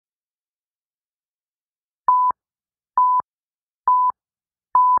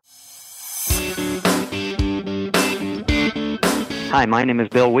Hi, my name is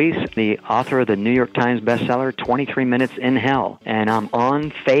Bill Weiss, the author of the New York Times bestseller, 23 Minutes in Hell. And I'm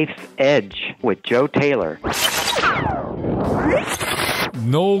on Faith's Edge with Joe Taylor.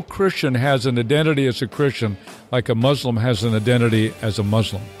 No Christian has an identity as a Christian like a Muslim has an identity as a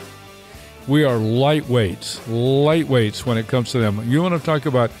Muslim. We are lightweights when it comes to them. You want to talk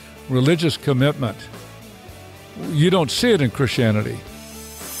about religious commitment. You don't see it in Christianity.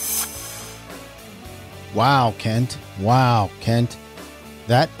 Wow, Kent.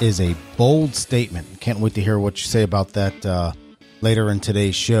 That is a bold statement. Can't wait to hear what you say about that later in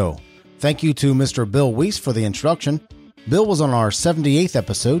today's show. Thank you to Mr. Bill Weiss for the introduction. Bill was on our 78th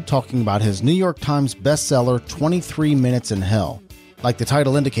episode talking about his New York Times bestseller, 23 Minutes in Hell. Like the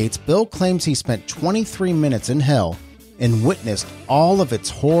title indicates, Bill claims he spent 23 minutes in hell and witnessed all of its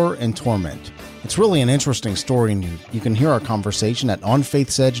horror and torment. It's really an interesting story, and you can hear our conversation at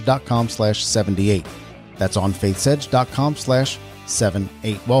onfaithsedge.com/78. That's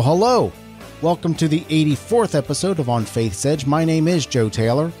onfaithsedge.com/78. Well, hello. Welcome to the 84th episode of On Faith's Edge. My name is Joe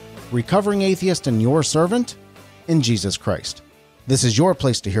Taylor, recovering atheist and your servant in Jesus Christ. This is your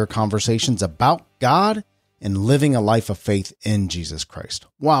place to hear conversations about God and living a life of faith in Jesus Christ.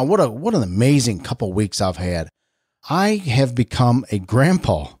 Wow, what an amazing couple weeks I've had. I have become a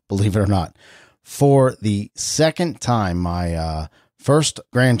grandpa, believe it or not, for the second time. My first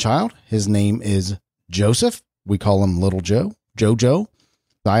grandchild, his name is Joseph. We call him Little Joe, Jojo.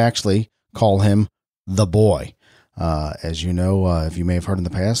 I actually call him the boy. As you know, if you may have heard in the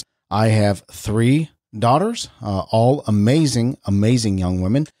past, I have 3 daughters, all amazing young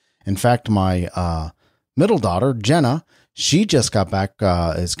women. In fact, my middle daughter, Jenna, she just got back,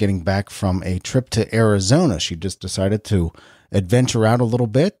 is getting back from a trip to Arizona. She just decided to adventure out a little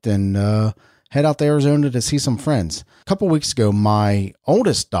bit and head out to Arizona to see some friends. A couple weeks ago, my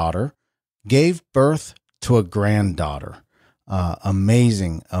oldest daughter gave birth to a granddaughter.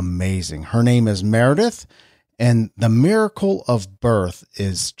 Amazing. Her name is Meredith, and the miracle of birth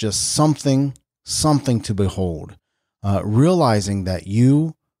is just something to behold. Realizing that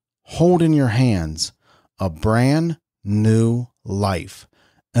you hold in your hands a brand new life,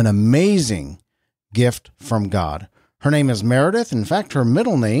 an amazing gift from God. Her name is Meredith. In fact, her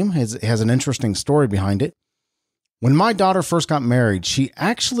middle name has an interesting story behind it. When my daughter first got married, she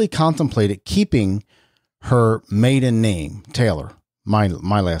actually contemplated keeping her maiden name, Taylor, my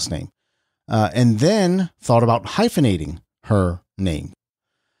last name, and then thought about hyphenating her name.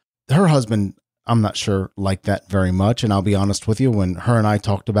 Her husband, I'm not sure, liked that very much, and I'll be honest with you, when her and I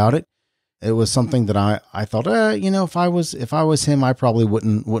talked about it, it was something that I thought, if I was him, I probably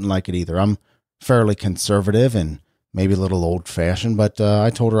wouldn't like it either. I'm fairly conservative and maybe a little old-fashioned, but I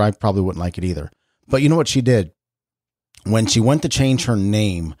told her I probably wouldn't like it either. But you know what she did? When she went to change her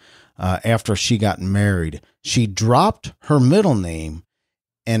name after she got married, she dropped her middle name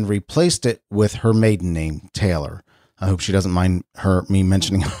and replaced it with her maiden name, Taylor. I hope she doesn't mind me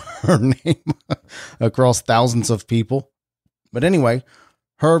mentioning her name across thousands of people. But anyway,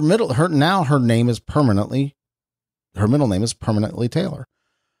 her middle name is permanently Taylor.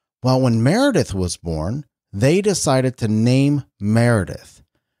 Well, when Meredith was born, they decided to name Meredith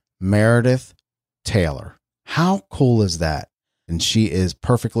Taylor. How cool is that? And she is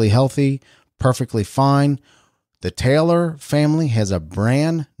perfectly healthy, perfectly fine. The Taylor family has a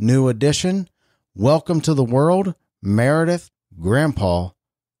brand new addition. Welcome to the world, Meredith. Grandpa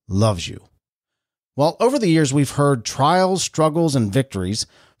loves you. Well, over the years, we've heard trials, struggles, and victories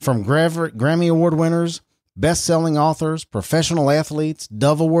from Grammy Award winners, best-selling authors, professional athletes,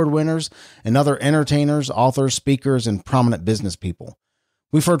 Dove Award winners, and other entertainers, authors, speakers, and prominent business people.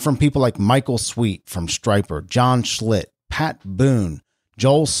 We've heard from people like Michael Sweet from Stryper, John Schlitt, Pat Boone,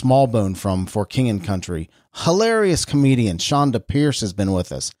 Joel Smallbone from For King and Country, hilarious comedian Shonda Pierce has been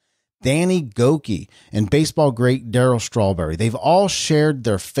with us, Danny Gokey, and baseball great Darryl Strawberry. They've all shared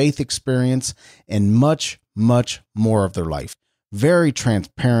their faith experience and much, much more of their life. Very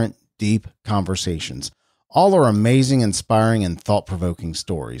transparent, deep conversations. All are amazing, inspiring, and thought-provoking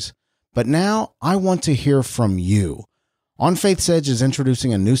stories. But now I want to hear from you. On Faith's Edge is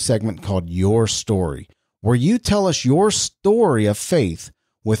introducing a new segment called Your Story, where you tell us your story of faith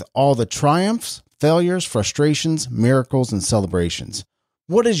with all the triumphs, failures, frustrations, miracles, and celebrations.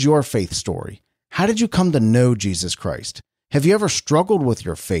 What is your faith story? How did you come to know Jesus Christ? Have you ever struggled with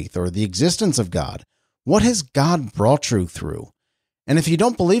your faith or the existence of God? What has God brought you through? And if you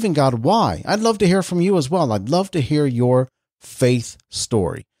don't believe in God, why? I'd love to hear from you as well. I'd love to hear your faith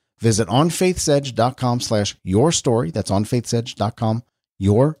story. Visit onfaithsedge.com/yourstory. That's onfaithsedge.com,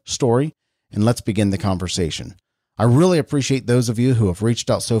 your story. And let's begin the conversation. I really appreciate those of you who have reached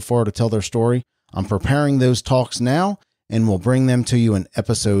out so far to tell their story. I'm preparing those talks now, and we'll bring them to you in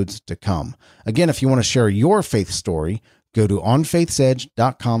episodes to come. Again, if you want to share your faith story, go to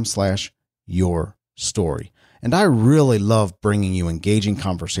onfaithsedge.com/yourstory. And I really love bringing you engaging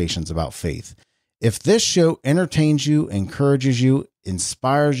conversations about faith. If this show entertains you, encourages you,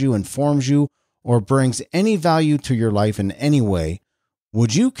 inspires you, informs you, or brings any value to your life in any way,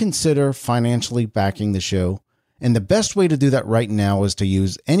 would you consider financially backing the show? And the best way to do that right now is to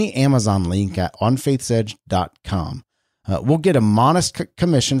use any Amazon link at onfaithsedge.com. We'll get a modest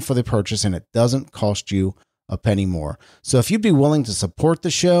commission for the purchase, and it doesn't cost you a penny more. So if you'd be willing to support the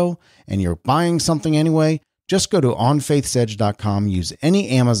show and you're buying something anyway, just go to onfaithsedge.com, use any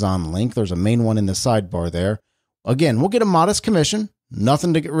Amazon link. There's a main one in the sidebar there. Again, we'll get a modest commission,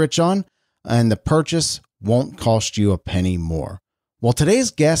 nothing to get rich on, and the purchase won't cost you a penny more. Well,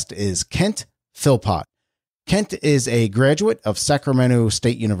 today's guest is Kent Philpott. Kent is a graduate of Sacramento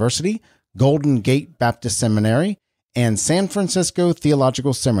State University, Golden Gate Baptist Seminary, and San Francisco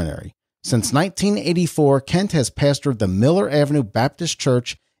Theological Seminary. Since 1984, Kent has pastored the Miller Avenue Baptist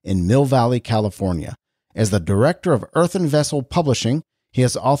Church in Mill Valley, California. As the director of Earthen Vessel Publishing, he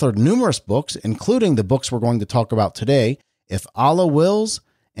has authored numerous books, including the books we're going to talk about today, If Allah Wills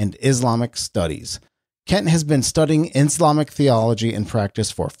and Islamic Studies. Kent has been studying Islamic theology and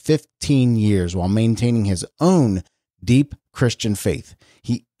practice for 15 years while maintaining his own deep Christian faith.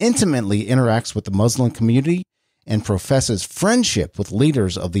 He intimately interacts with the Muslim community and professes friendship with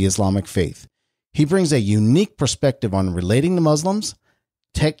leaders of the Islamic faith. He brings a unique perspective on relating to Muslims,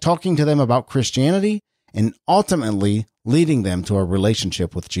 talking to them about Christianity, and ultimately leading them to a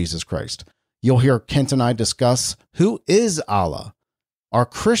relationship with Jesus Christ. You'll hear Kent and I discuss who is Allah. Are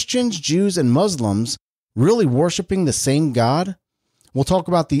Christians, Jews, and Muslims really worshiping the same God? We'll talk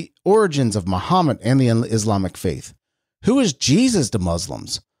about the origins of Muhammad and the Islamic faith. Who is Jesus to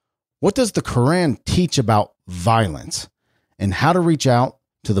Muslims? What does the Quran teach about violence? And how to reach out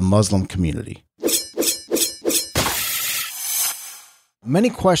to the Muslim community. Many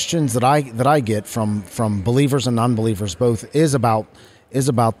questions that I get from believers and non-believers both is about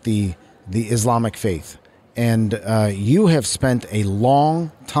the Islamic faith. And you have spent a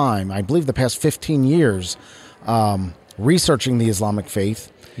long time, I believe the past 15 years, researching the Islamic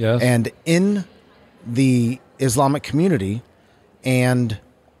faith. Yes. And in the Islamic community and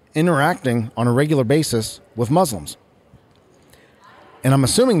interacting on a regular basis with Muslims. And I'm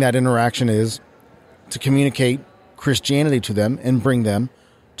assuming that interaction is to communicate Christianity to them and bring them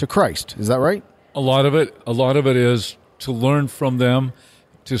to Christ. Is that right? A lot of it is to learn from them,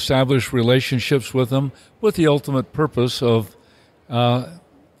 to establish relationships with them, with the ultimate purpose of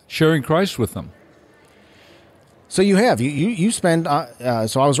sharing Christ with them. So you have you spend.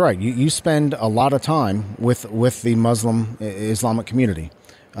 So I was right. You spend a lot of time with the Muslim Islamic community.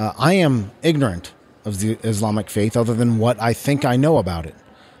 I am ignorant of the Islamic faith, other than what I think I know about it.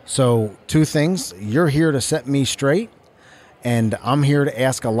 So two things: you're here to set me straight, and I'm here to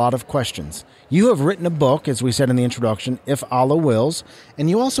ask a lot of questions. You have written a book, as we said in the introduction, If Allah Wills, and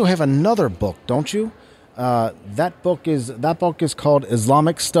you also have another book, don't you? That book is called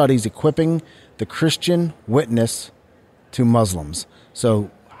Islamic Studies: Equipping the Christian Witness to Muslims.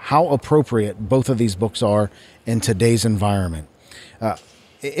 So how appropriate both of these books are in today's environment.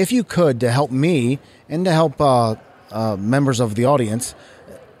 If you could, to help me and to help members of the audience,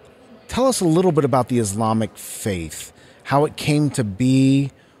 tell us a little bit about the Islamic faith, how it came to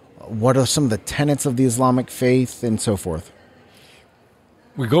be, what are some of the tenets of the Islamic faith, and so forth.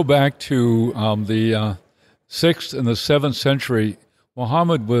 We go back to the 6th and the 7th century.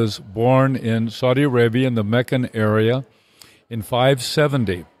 Muhammad was born in Saudi Arabia in the Meccan area in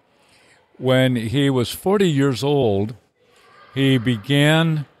 570. When he was 40 years old, he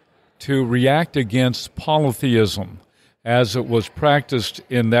began to react against polytheism as it was practiced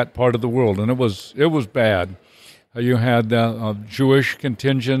in that part of the world, and it was bad. You had Jewish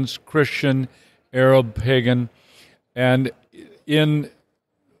contingents, Christian, Arab, pagan, and in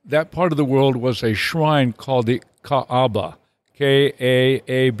that part of the world was a shrine called the Kaaba,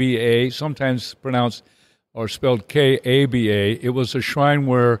 Kaaba, sometimes pronounced or spelled Kaba. It was a shrine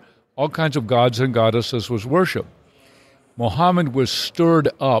where all kinds of gods and goddesses was worshipped. Muhammad was stirred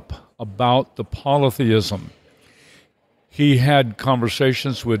up about the polytheism. He had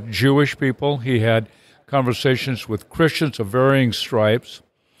conversations with Jewish people. He had conversations with Christians of varying stripes.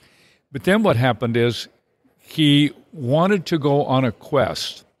 But then what happened is he wanted to go on a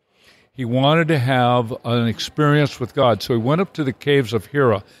quest. He wanted to have an experience with God. So he went up to the caves of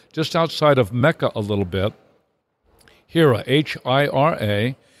Hira, just outside of Mecca a little bit. Hira,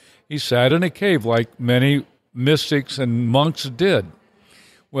 Hira. He sat in a cave like many mystics and monks did.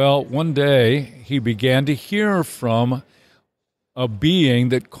 Well, one day he began to hear from a being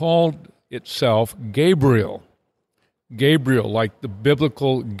that called itself Gabriel. Gabriel, like the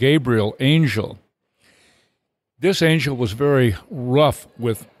biblical Gabriel angel. This angel was very rough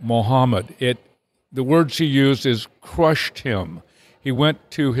with Muhammad. The words he used is crushed him. He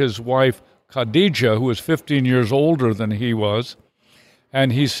went to his wife Khadijah, who was 15 years older than he was,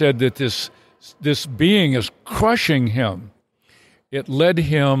 and he said that this being is crushing him. It led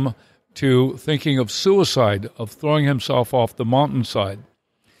him to thinking of suicide, of throwing himself off the mountainside.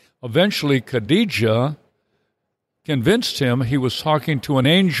 Eventually, Khadijah convinced him he was talking to an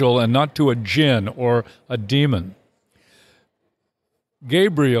angel and not to a jinn or a demon.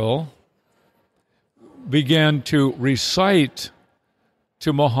 Gabriel began to recite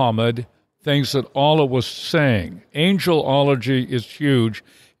to Muhammad things that Allah was saying. Angelology is huge.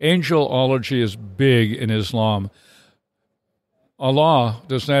 Angelology is big in Islam. Allah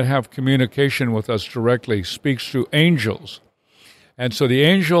does not have communication with us directly, speaks through angels. And so the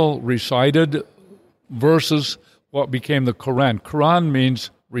angel recited verses, what became the Quran. Quran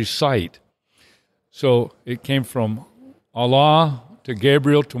means recite. So it came from Allah to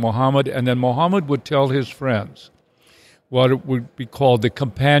Gabriel to Muhammad, and then Muhammad would tell his friends, what would be called the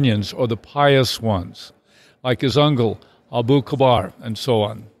companions or the pious ones, like his uncle Abu Kabar and so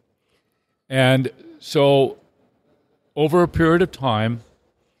on. And so over a period of time,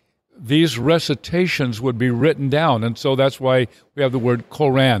 these recitations would be written down, and so that's why we have the word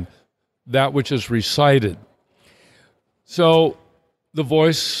Quran, that which is recited. So the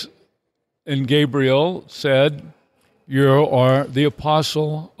voice in Gabriel said, "You are the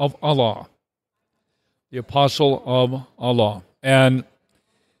apostle of Allah." The apostle of Allah. And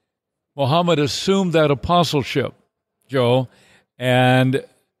Muhammad assumed that apostleship, Joe, and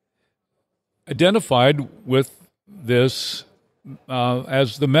identified with this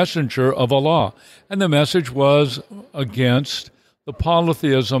as the messenger of Allah. And the message was against the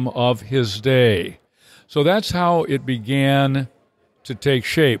polytheism of his day. So that's how it began to take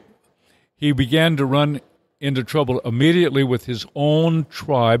shape. He began to run into trouble immediately with his own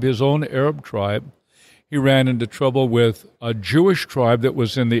tribe, his own Arab tribe. He ran into trouble with a Jewish tribe that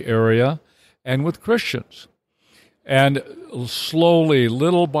was in the area and with Christians. And slowly,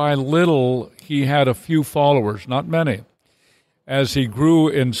 little by little, he had a few followers, not many. As he grew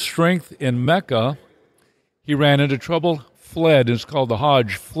in strength in Mecca, he ran into trouble, fled, it's called the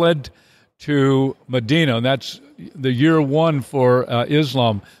Hajj, fled to Medina. And that's the year one for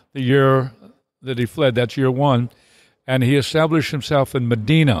Islam, the year that he fled, that's year one. And he established himself in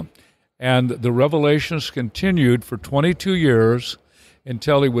Medina. And the revelations continued for 22 years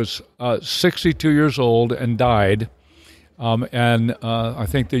until he was 62 years old and died. And I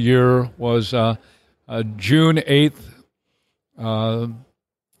think the year was June 8th,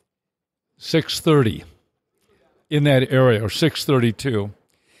 630, in that area, or 632.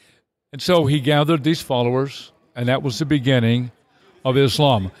 And so he gathered these followers, and that was the beginning of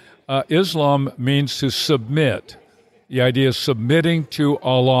Islam. Islam means to submit. The idea is submitting to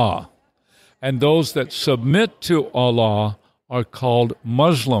Allah. And those that submit to Allah are called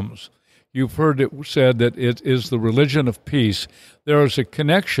Muslims. You've heard it said that it is the religion of peace. There is a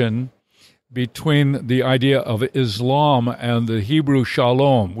connection between the idea of Islam and the Hebrew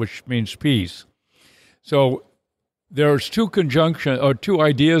shalom, which means peace. So there's two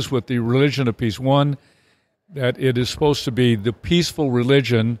ideas with the religion of peace. One, that it is supposed to be the peaceful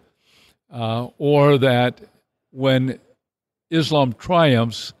religion, or that when Islam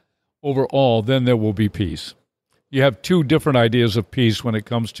triumphs over all, then there will be peace. You have two different ideas of peace when it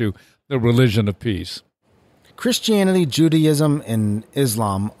comes to the religion of peace. Christianity, Judaism, and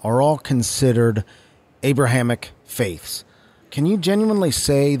Islam are all considered Abrahamic faiths. Can you genuinely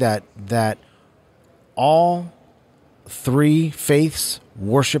say that all three faiths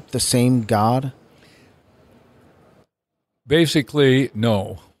worship the same God? Basically,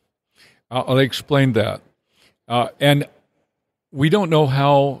 no. I'll explain that. And we don't know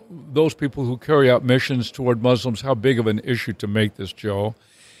how those people who carry out missions toward Muslims, how big of an issue to make this, Joe.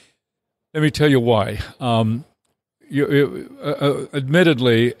 Let me tell you why.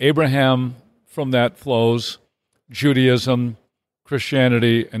 Admittedly, Abraham, from that flows Judaism,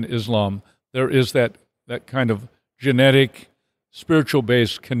 Christianity, and Islam. There is that kind of genetic,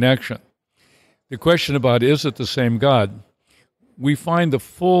 spiritual-based connection. The question about, is it the same God? We find the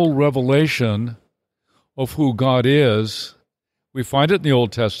full revelation of who God is. We find it in the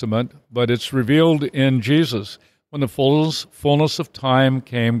Old Testament, but it's revealed in Jesus. When the fullness of time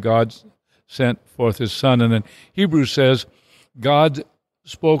came, God sent forth his Son. And then Hebrews says, God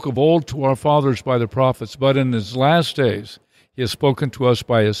spoke of old to our fathers by the prophets, but in his last days he has spoken to us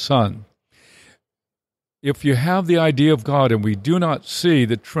by his Son. if you have the idea of God and we do not see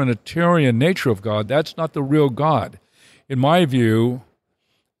the Trinitarian nature of God, that's not the real God. In my view,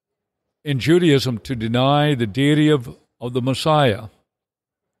 in Judaism, to deny the deity of the Messiah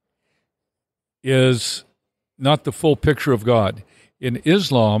is not the full picture of God. In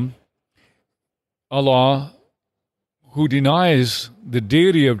Islam, Allah, who denies the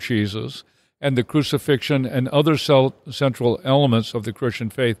deity of Jesus and the crucifixion and other central elements of the Christian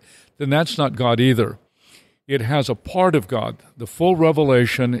faith, then that's not God either. It has a part of God. The full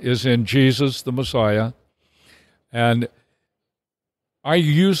revelation is in Jesus, the Messiah. And I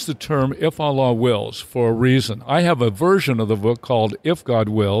use the term "if Allah wills" for a reason. I have a version of the book called "If God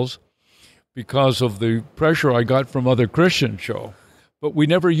Wills" because of the pressure I got from other Christians, Joe. But we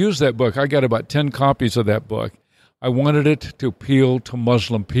never used that book. I got about 10 copies of that book. I wanted it to appeal to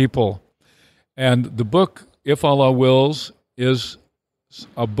Muslim people. And the book, "If Allah Wills," is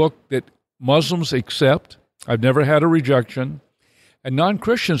a book that Muslims accept. I've never had a rejection. And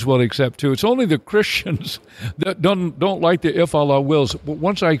non-Christians will accept too. It's only the Christians that don't like the "if Allah wills." But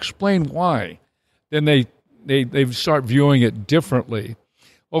once I explain why, then they start viewing it differently.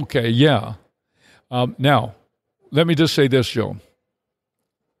 Okay, yeah. Now, let me just say this, Joe.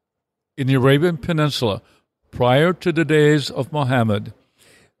 In the Arabian Peninsula, prior to the days of Muhammad,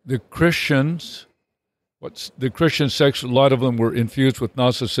 the Christian sects, a lot of them were infused with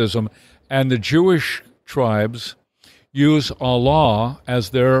Gnosticism, and the Jewish tribes use Allah as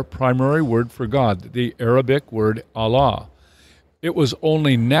their primary word for God, the Arabic word Allah. It was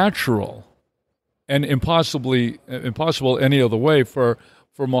only natural and impossible any other way for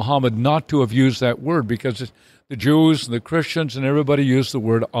Muhammad not to have used that word, because the Jews, the Christians, and everybody used the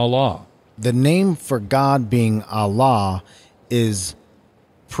word Allah. The name for God being Allah is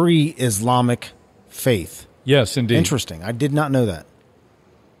pre-Islamic faith. Yes, indeed. Interesting. I did not know that.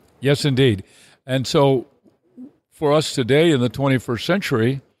 Yes, indeed. And so for us today in the 21st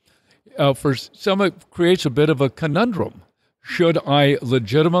century, for some it creates a bit of a conundrum. Should I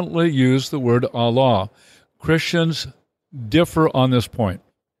legitimately use the word Allah? Christians differ on this point.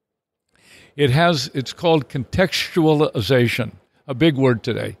 It's called contextualization, a big word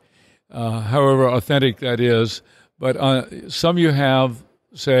today, however authentic that is. But some you have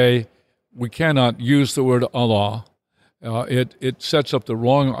say we cannot use the word Allah. It sets up the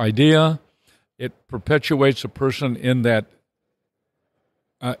wrong idea. It perpetuates a person in that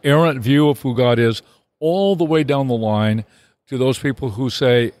errant view of who God is, all the way down the line to those people who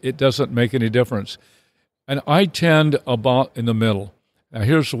say it doesn't make any difference. And I tend about in the middle. Now,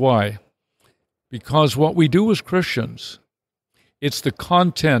 here's why. Because what we do as Christians, it's the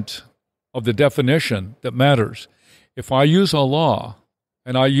content of the definition that matters. If I use Allah,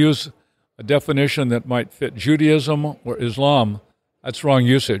 and I use a definition that might fit Judaism or Islam, that's wrong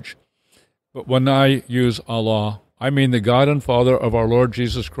usage. But when I use Allah, I mean the God and Father of our Lord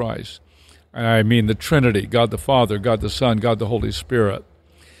Jesus Christ. And I mean the Trinity, God the Father, God the Son, God the Holy Spirit.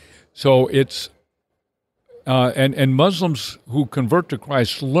 So it's, and Muslims who convert to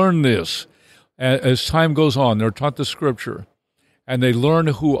Christ learn this as time goes on. They're taught the Scripture, and they learn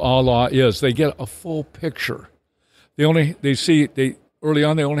who Allah is. They get a full picture. Early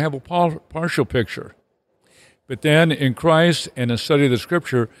on, they only have a partial picture. But then in Christ and a study of the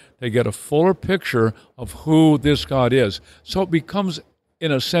Scripture, they get a fuller picture of who this God is. So it becomes,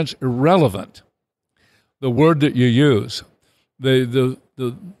 in a sense, irrelevant, the word that you use. The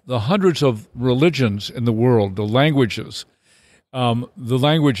hundreds of religions in the world, the languages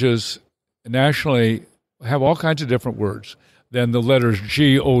nationally have all kinds of different words than the letters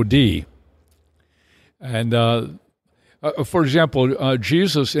G-O-D. And for example,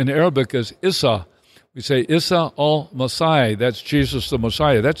 Jesus in Arabic is Isa. We say Isa al-Messiah. That's Jesus the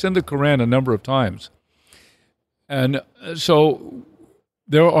Messiah. That's in the Quran a number of times. And so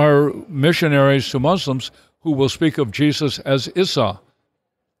there are missionaries to Muslims who will speak of Jesus as Isa,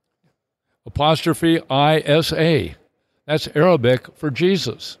 apostrophe I-S-A. That's Arabic for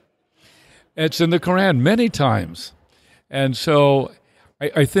Jesus. It's in the Quran many times. And so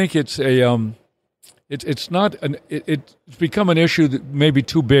I think it's become an issue that may be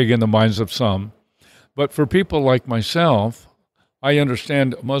too big in the minds of some. But for people like myself, I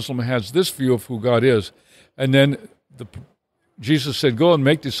understand a Muslim has this view of who God is. And then Jesus said, go and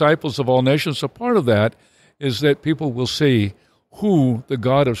make disciples of all nations. So part of that is that people will see who the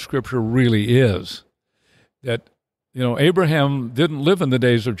God of Scripture really is. That, Abraham didn't live in the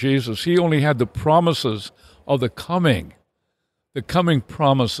days of Jesus. He only had the promises of the coming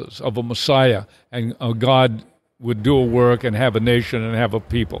promises of a Messiah, and God would do a work and have a nation and have a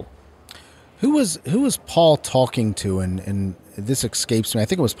people. Who was Paul talking to? And this escapes me. I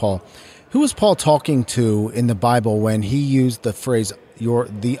think it was Paul, Who was Paul talking to in the Bible when he used the phrase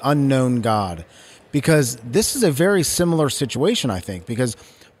the unknown God? Because this is a very similar situation, I think, because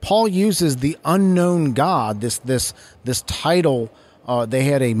Paul uses the unknown God, this title. They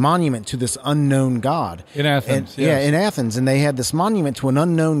had a monument to this unknown God. In Athens, yes. Yeah, in Athens, and they had this monument to an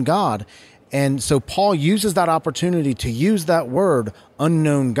unknown God. And so Paul uses that opportunity to use that word,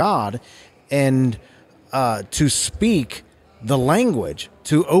 unknown God, and to speak the language,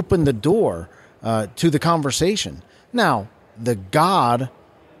 to open the door to the conversation. Now, the God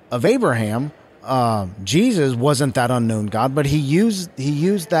of Abraham, Jesus, wasn't that unknown God, but he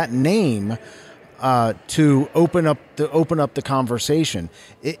used that name to open up the conversation.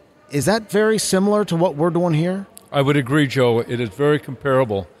 Is that very similar to what we're doing here? I would agree, Joe. It is very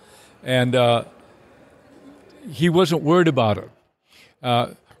comparable, and he wasn't worried about it.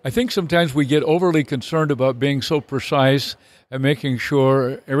 I think sometimes we get overly concerned about being so precise and making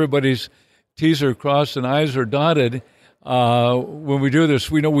sure everybody's T's are crossed and I's are dotted. When we do this,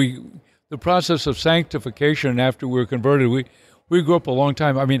 we know the process of sanctification after we're converted, we grew up a long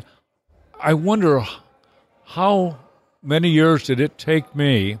time. I mean, I wonder how many years did it take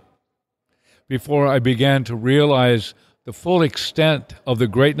me before I began to realize the full extent of the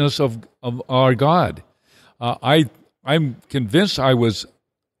greatness of our God. I'm convinced I was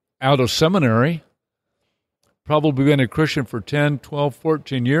out of seminary, probably been a Christian for 10, 12,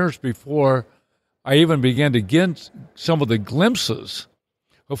 14 years before I even began to get some of the glimpses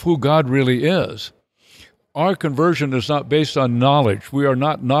of who God really is. Our conversion is not based on knowledge. We are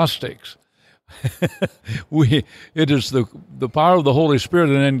not Gnostics. It is the power of the Holy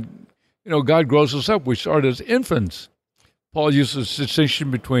Spirit, and then God grows us up. We start as infants. Paul uses a distinction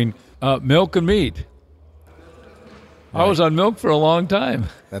between milk and meat. Right. I was on milk for a long time.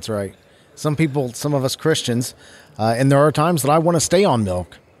 That's right. Some of us Christians, and there are times that I want to stay on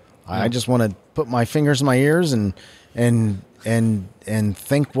milk. I just want to put my fingers in my ears and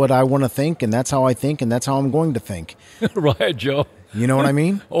think what I want to think, and that's how I think, and that's how I'm going to think. Right, Joe. You know what I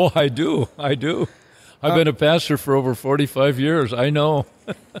mean? Oh, I do. I've been a pastor for over 45 years. I know.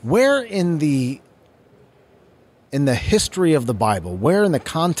 Where in the history of the Bible, where in the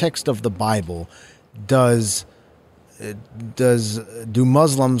context of the Bible do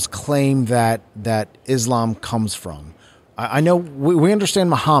Muslims claim that Islam comes from? I know we understand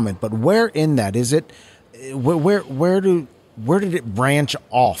Muhammad, but where in that is it? Where did it branch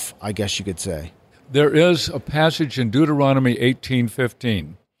off, I guess you could say? There is a passage in Deuteronomy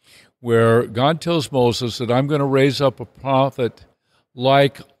 18:15 where God tells Moses that I'm going to raise up a prophet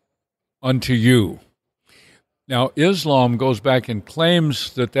like unto you. Now, Islam goes back and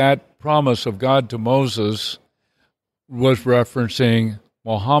claims that promise of God to Moses was referencing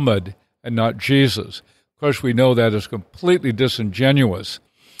Muhammad and not Jesus. Of course, we know that is completely disingenuous,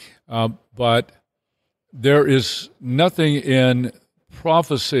 but there is nothing in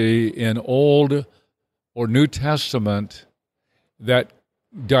prophecy in Old or New Testament that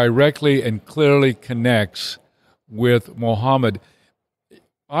directly and clearly connects with Muhammad.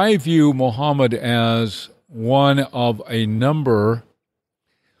 I view Muhammad as one of a number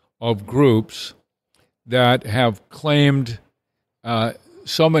of groups that have claimed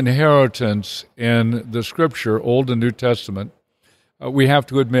some inheritance in the Scripture, Old and New Testament. We have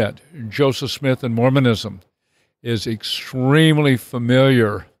to admit, Joseph Smith and Mormonism is extremely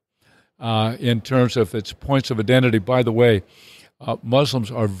familiar in terms of its points of identity. By the way, Muslims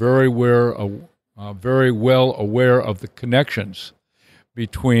are very well aware of the connections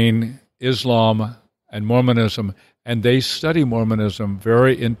between Islam and Mormonism, and they study Mormonism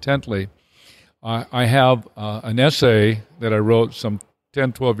very intently. I have an essay that I wrote some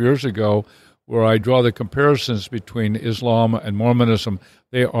 10, 12 years ago where I draw the comparisons between Islam and Mormonism.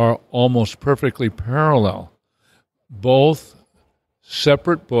 They are almost perfectly parallel. Both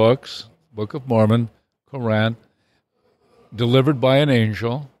separate books, Book of Mormon, Quran, delivered by an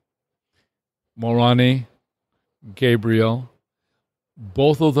angel, Moroni, Gabriel,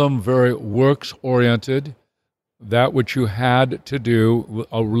 both of them very works-oriented, that which you had to do,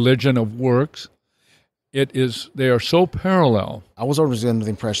 a religion of works. They are so parallel. I was always under the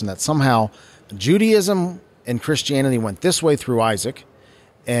impression that somehow Judaism and Christianity went this way through Isaac,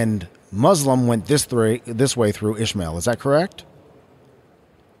 and Muslim went this way through Ishmael. Is that correct?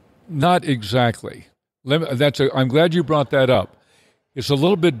 Not exactly. I'm glad you brought that up. It's a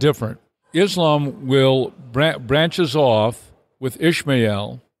little bit different. Islam branches off with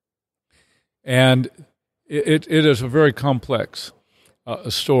Ishmael, and it is a very complex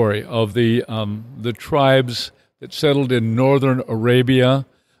story of the tribes that settled in northern Arabia,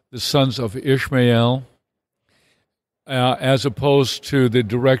 the sons of Ishmael. as opposed to the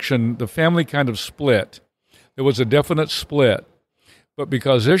direction the family kind of split. There was a definite split, but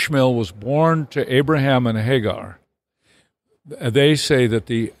because Ishmael was born to Abraham and Hagar, they say that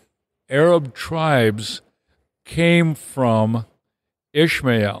the Arab tribes came from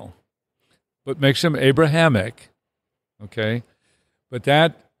Ishmael, but makes him Abrahamic, okay? But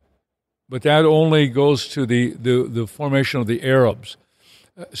that only goes to the formation of the Arabs.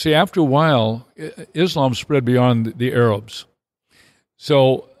 See, after a while, Islam spread beyond the Arabs.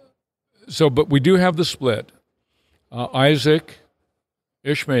 But we do have the split. Isaac,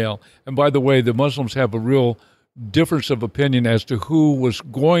 Ishmael. And by the way, the Muslims have a real difference of opinion as to who was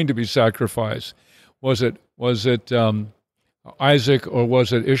going to be sacrificed. Was it Isaac, or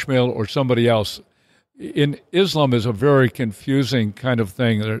was it Ishmael, or somebody else? In Islam is a very confusing kind of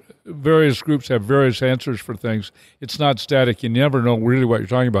thing. Various groups have various answers for things. It's not static. You never know really what you're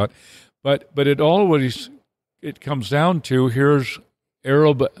talking about. But it comes down to, here's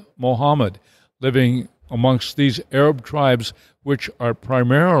Arab Muhammad living amongst these Arab tribes, which are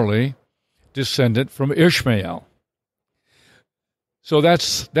primarily descendant from Ishmael. So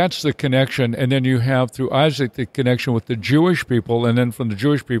that's the connection. And then you have, through Isaac, the connection with the Jewish people, and then from the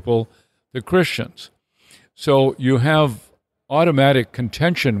Jewish people, the Christians. So you have automatic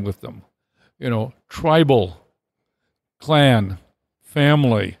contention with them, tribal, clan,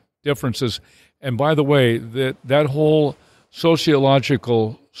 family differences. And by the way, that whole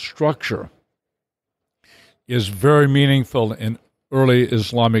sociological structure is very meaningful in early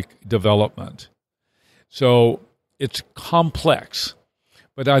Islamic development. So it's complex,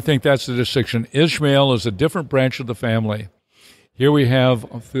 but I think that's the distinction. Ishmael is a different branch of the family. Here we have,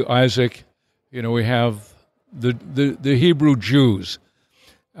 through Isaac, we have the Hebrew Jews.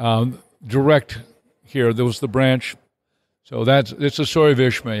 Direct here, there was the branch. So it's the story of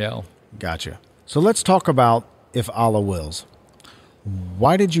Ishmael. Gotcha. So let's talk about If Allah Wills.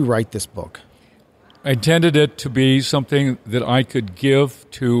 Why did you write this book? I intended it to be something that I could give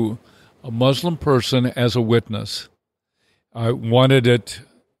to a Muslim person as a witness. I wanted it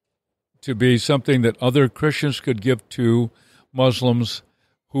to be something that other Christians could give to Muslims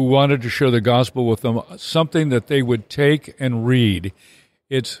who wanted to share the gospel with them, something that they would take and read.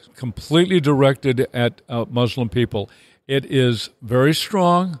 It's completely directed at Muslim people. It is very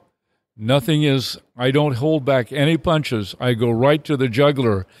strong. I don't hold back any punches. I go right to the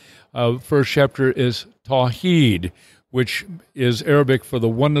jugular. First chapter is Tawheed, which is Arabic for the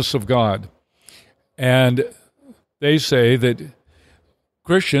oneness of God. And they say that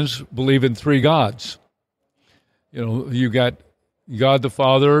Christians believe in three gods. You got God the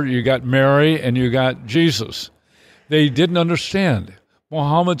Father, you got Mary, and you got Jesus. They didn't understand.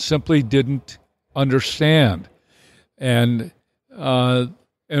 Muhammad simply didn't understand. And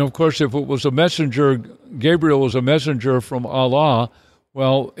of course, if it was a messenger, Gabriel was a messenger from Allah,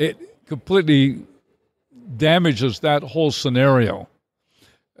 well, it completely damages that whole scenario.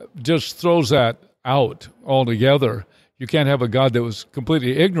 Just throws that out altogether. You can't have a God that was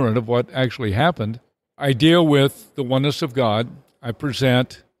completely ignorant of what actually happened. I deal with the oneness of God. I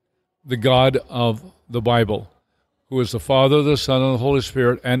present the God of the Bible, who is the Father, the Son, and the Holy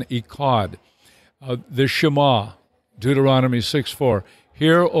Spirit, and Echad. The Shema, Deuteronomy 6:4.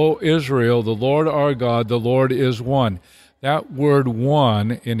 Hear, O Israel, the Lord our God, the Lord is one. That word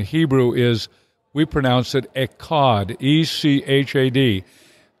one in Hebrew is, we pronounce it Echad, E-C-H-A-D.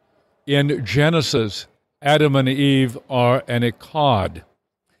 In Genesis, Adam and Eve are an Echad.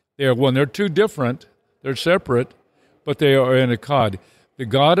 They are one. They're two different. They're separate, but they are an Echad. The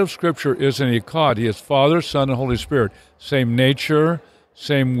God of Scripture is an Echad. He is Father, Son, and Holy Spirit. Same nature,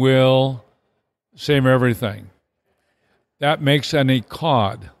 same will, same everything. That makes an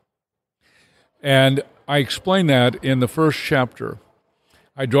Echad. And I explain that in the first chapter.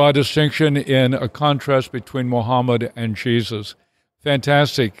 I draw a distinction in a contrast between Muhammad and Jesus.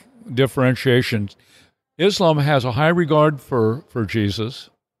 Fantastic differentiation. Islam has a high regard for Jesus,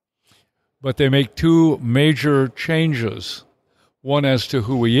 but they make two major changes. One as to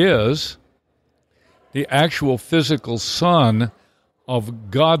who he is, the actual physical son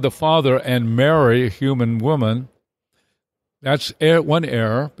of God the Father and Mary, a human woman. That's one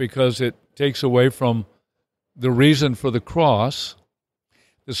error because it takes away from the reason for the cross.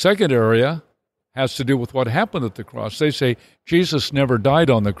 The second area has to do with what happened at the cross. They say Jesus never died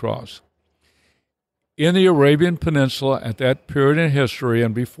on the cross. In the Arabian Peninsula at that period in history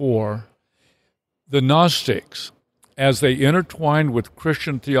and before, the Gnostics, as they intertwined with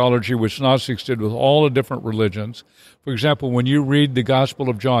Christian theology, which Gnostics did with all the different religions. For example, when you read the Gospel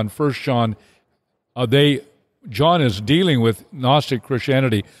of John, 1 John, they John is dealing with Gnostic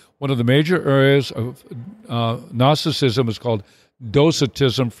Christianity. One of the major areas of Gnosticism is called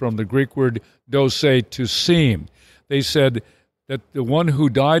Docetism, from the Greek word dose, to seem. They said that the one who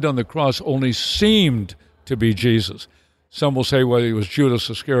died on the cross only seemed to be Jesus. Some will say, well, it was Judas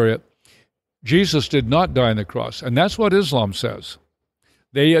Iscariot. Jesus did not die on the cross, and that's what Islam says.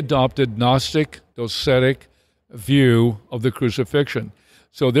 They adopted Gnostic, docetic view of the crucifixion.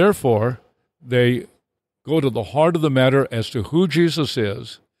 So therefore, they go to the heart of the matter as to who Jesus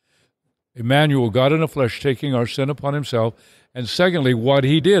is, Emmanuel, God in the flesh, taking our sin upon himself, and secondly, what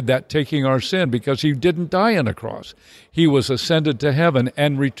he did, that taking our sin, because he didn't die on a cross. He was ascended to heaven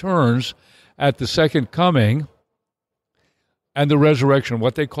and returns at the second coming and the resurrection,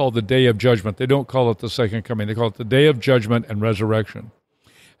 what they call the day of judgment. They don't call it the second coming. They call it the day of judgment and resurrection.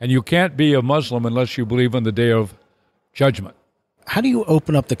 And you can't be a Muslim unless you believe in the day of judgment. How do you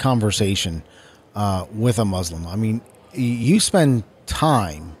open up the conversation with a Muslim? I mean, you spend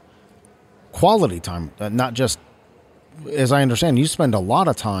time, quality time, not just, as I understand, you spend a lot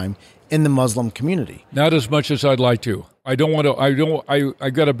of time in the Muslim community. Not as much as I'd like to. I got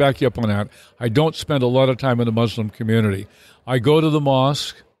to back you up on that. I don't spend a lot of time in the Muslim community. I go to the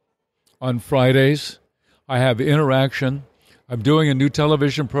mosque on Fridays. I have interaction. I'm doing a new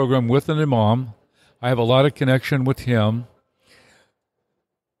television program with an imam. I have a lot of connection with him.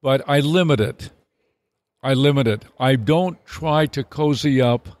 But I limit it. I don't try to cozy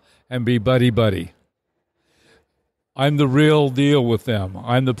up and be buddy-buddy. I'm the real deal with them.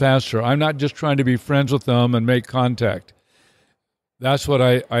 I'm the pastor. I'm not just trying to be friends with them and make contact. That's what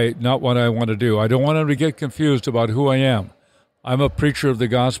not what I want to do. I don't want them to get confused about who I am. I'm a preacher of the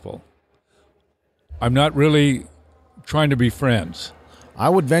gospel. I'm not really trying to be friends. I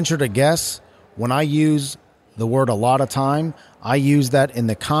would venture to guess, when I use the word a lot of time, I use that in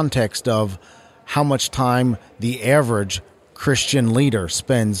the context of how much time the average Christian leader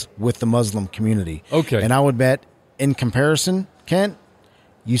spends with the Muslim community. Okay. And I would bet, in comparison, Kent,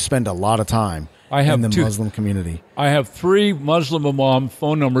 you spend a lot of time in the Muslim community. I have 3 Muslim imam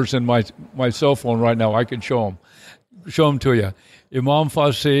phone numbers in my cell phone right now. I can show them to you. Imam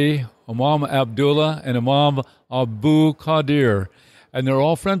Fasih, Imam Abdullah, and Imam Abu Qadir. And they're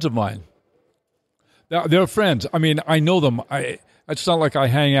all friends of mine. They're friends. I mean, I know them. It's not like I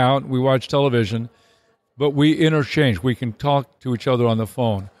hang out, we watch television, but we interchange. We can talk to each other on the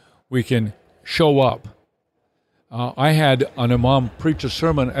phone. We can show up. I had an imam preach a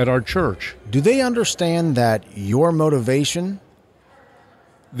sermon at our church. Do they understand that your motivation?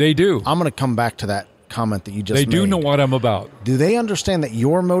 They do. I'm going to come back to that comment that you just made. They do know what I'm about. Do they understand that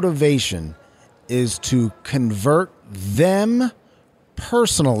your motivation is to convert them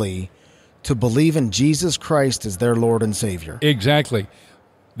personally to believe in Jesus Christ as their Lord and Savior? Exactly.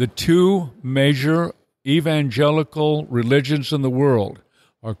 The 2 major evangelical religions in the world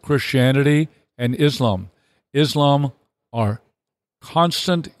are Christianity and Islam. Islam are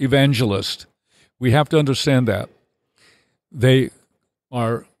constant evangelists. We have to understand that. They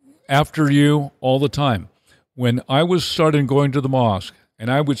are after you all the time. When I was starting going to the mosque,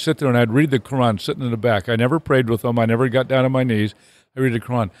 and I would sit there and I'd read the Quran sitting in the back. I never prayed with them. I never got down on my knees. I read the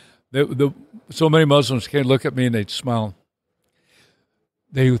Quran. So many Muslims came look at me and they'd smile.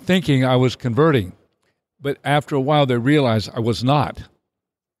 They were thinking I was converting. But after a while, they realized I was not.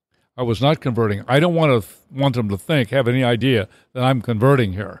 I was not converting. I don't want them to have any idea that I'm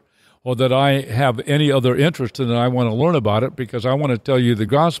converting here, or that I have any other interest in it. I want to learn about it because I want to tell you the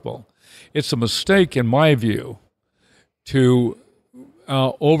gospel. It's a mistake, in my view, to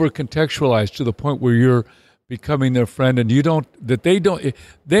over-contextualize to the point where you're becoming their friend, and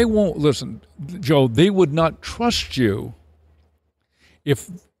they won't listen, Joe. They would not trust you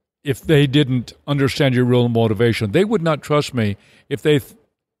if they didn't understand your real motivation. They would not trust me if they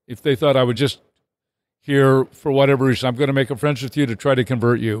thought I would just here for whatever reason. I'm going to make a friends with you to try to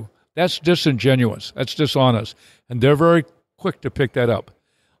convert you. That's disingenuous. That's dishonest, and they're very quick to pick that up.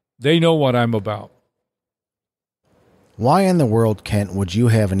 They know what I'm about. Why in the world, Kent, would you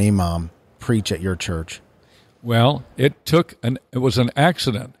have an imam preach at your church? Well, it was an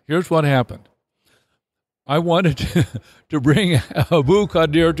accident. Here's what happened. I wanted to bring Abu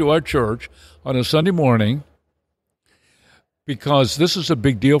Qadir to our church on a Sunday morning because this is a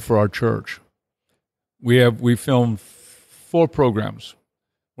big deal for our church. We filmed 4 programs.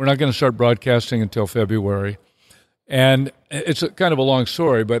 We're not going to start broadcasting until February. And it's kind of a long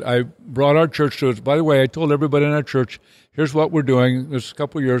story, but I brought our church to it. By the way, I told everybody in our church, here's what we're doing. This was a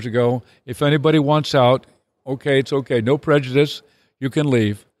couple of years ago. If anybody wants out, okay, it's okay. No prejudice. You can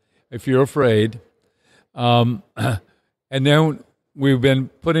leave if you're afraid. And then we've been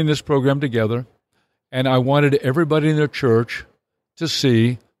putting this program together. and I wanted everybody in the church to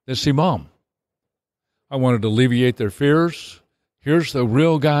see this imam. I wanted to alleviate their fears. Here's the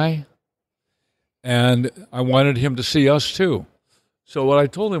real guy. And I wanted him to see us too. So what I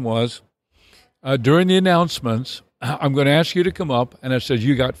told him was, during the announcements, I'm going to ask you to come up. And I said,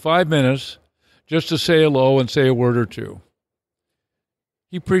 you got 5 minutes just to say hello and say a word or two.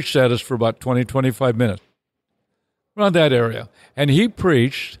 He preached at us for about 20, 25 minutes, around that area. And he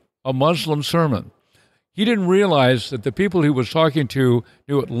preached a Muslim sermon. He didn't realize that the people he was talking to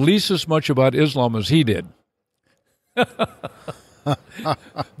knew at least as much about Islam as he did.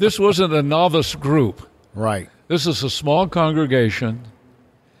 This wasn't a novice group. Right. This is a small congregation.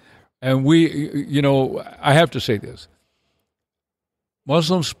 And I have to say this.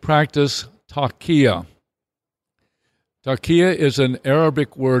 Muslims practice taqiyya. Taqiyya is an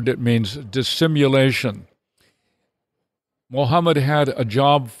Arabic word that means dissimulation. Muhammad had a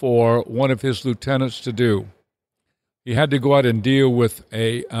job for one of his lieutenants to do. He had to go out and deal with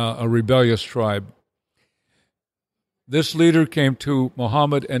a rebellious tribe. This leader came to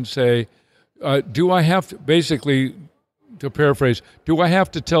Muhammad and say, do I have to, basically, to paraphrase, do I have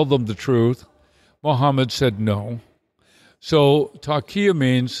to tell them the truth? Muhammad said no. So taqiyya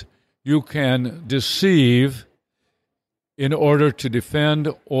means you can deceive in order to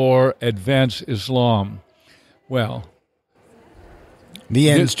defend or advance Islam. Well, the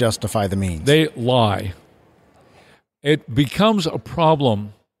ends justify the means. They lie. It becomes a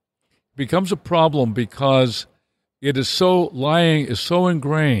problem. Because lying is so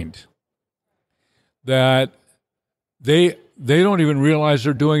ingrained that they don't even realize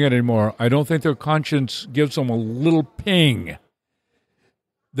they're doing it anymore. I don't think their conscience gives them a little ping.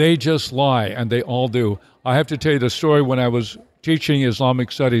 They just lie, and they all do. I have to tell you the story. When I was teaching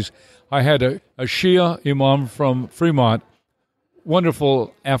Islamic studies, I had a Shia imam from Fremont,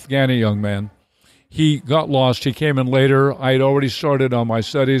 wonderful Afghani young man. He got lost. He came in later. I had already started on my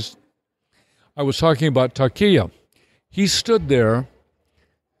studies. I was talking about taqiyya. He stood there,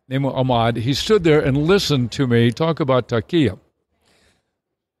 named Ahmad, he stood there and listened to me talk about taqiyya.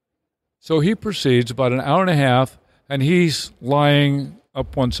 So he proceeds about an hour and a half, and he's lying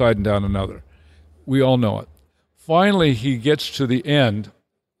up one side and down another. We all know it. Finally, he gets to the end,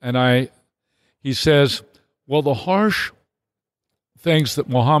 and he says, well, the harsh things that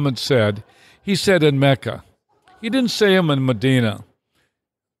Muhammad said, he said in Mecca. He didn't say them in Medina.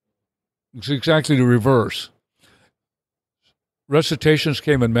 It's exactly the reverse. Recitations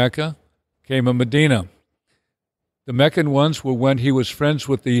came in Mecca, came in Medina. The Meccan ones were when he was friends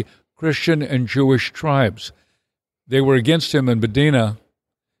with the Christian and Jewish tribes. They were against him in Medina,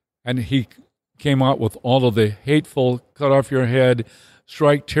 and he came out with all of the hateful, cut off your head,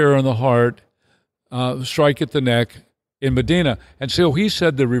 strike terror in the heart, strike at the neck in Medina. And so he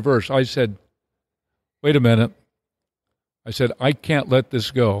said the reverse. I said, wait a minute. I said, I can't let this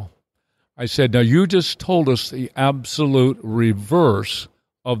go. I said, now you just told us the absolute reverse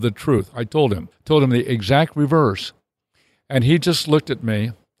of the truth. I told him the exact reverse. And he just looked at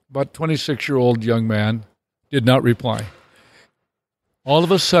me, about 26-year-old young man, did not reply. All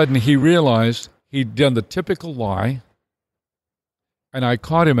of a sudden, he realized he'd done the typical lie, and I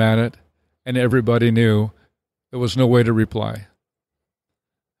caught him at it, and everybody knew there was no way to reply.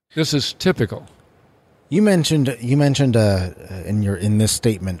 This is typical. You mentioned in this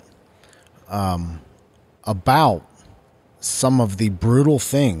statement about some of the brutal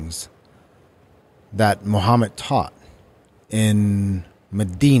things that Muhammad taught in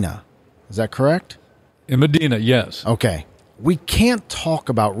Medina. Is that correct? In Medina, yes. Okay. We can't talk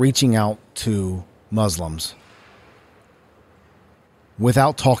about reaching out to Muslims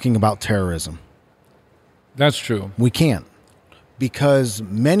without talking about terrorism. That's true. We can't, because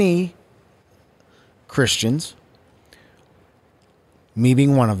many Christians, me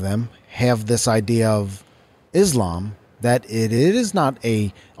being one of them, have this idea of Islam that it is not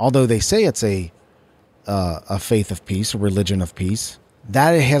although they say it's a faith of peace, a religion of peace,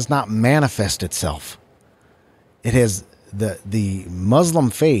 that it has not manifested itself. It has the Muslim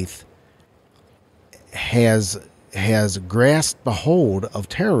faith has grasped the hold of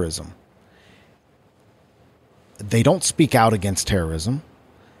terrorism. They don't speak out against terrorism,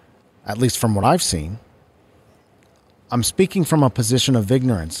 at least from what I've seen. I'm speaking from a position of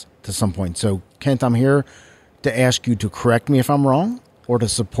ignorance to some point. So, Kent, I'm here to ask you to correct me if I'm wrong, or to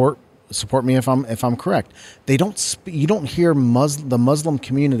support me if I'm correct. They don't. You don't hear the Muslim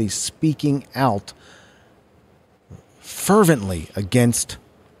community speaking out fervently against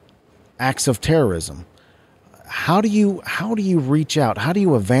acts of terrorism. How do you reach out? How do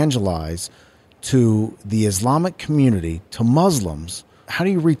you evangelize to the Islamic community, to Muslims? how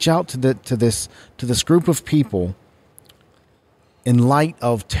do you reach out to this group of people in light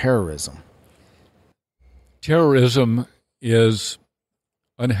of terrorism? Terrorism is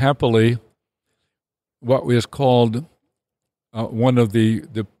unhappily what is called one of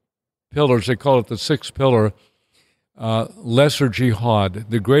the pillars. They call it the sixth pillar, lesser jihad.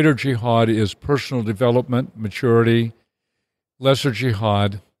 The greater jihad is personal development, maturity. Lesser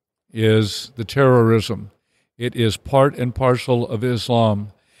jihad is the terrorism. It is part and parcel of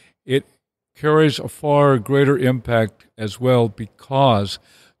Islam. It carries a far greater impact as well, because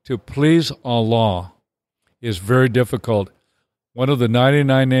to please Allah is very difficult. One of the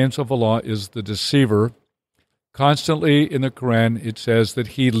 99 names of Allah is the deceiver. Constantly in the Quran, it says that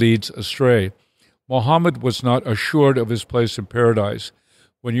he leads astray. Muhammad was not assured of his place in paradise.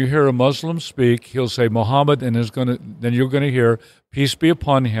 When you hear a Muslim speak, he'll say Muhammad, and then you're going to hear, peace be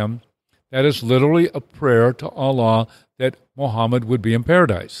upon him. That is literally a prayer to Allah that Muhammad would be in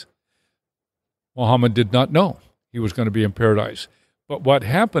paradise. Muhammad did not know he was going to be in paradise. But what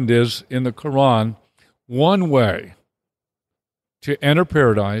happened is, in the Quran, one way to enter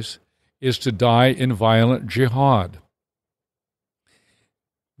paradise is to die in violent jihad.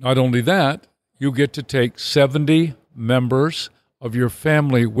 Not only that, you get to take 70 members of your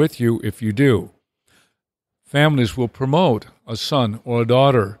family with you if you do. Families will promote a son or a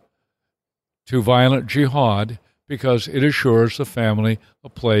daughter to violent jihad because it assures the family a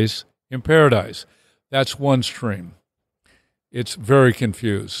place in paradise. That's one stream. It's very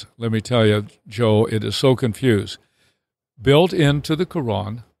confused. Let me tell you, Joe, it is so confused. Built into the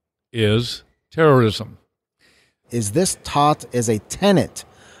Quran is terrorism. Is this taught as a tenet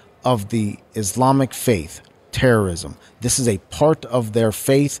of the Islamic faith, terrorism? This is a part of their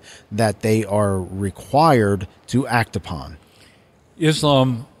faith that they are required to act upon.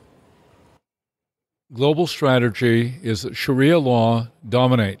 Islam global strategy is that Sharia law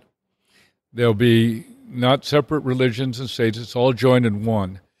dominate. There'll be not separate religions and states. It's all joined in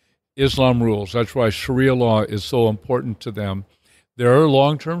one. Islam rules. That's why Sharia law is so important to them. Their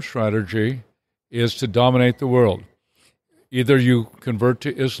long-term strategy is to dominate the world. Either you convert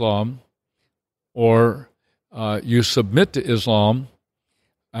to Islam or you submit to Islam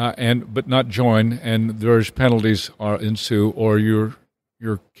but not join, and various penalties ensue, or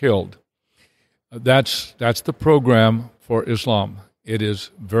you're killed. That's the program for Islam. It is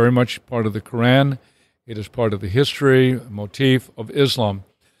very much part of the Quran. It is part of the history, motif of Islam.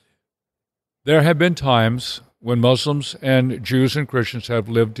 There have been times when Muslims and Jews and Christians have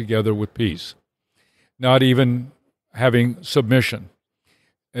lived together with peace, not even having submission.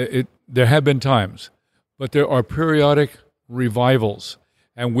 There have been times, but there are periodic revivals,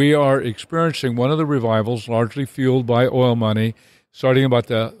 and we are experiencing one of the revivals largely fueled by oil money, starting about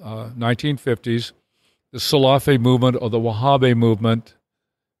the 1950s, the Salafi movement or the Wahhabi movement,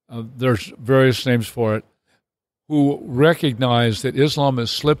 there's various names for it, who recognize that Islam is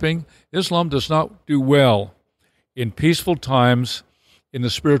slipping. Islam does not do well in peaceful times in the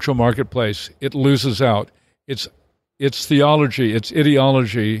spiritual marketplace. It loses out. Its theology, its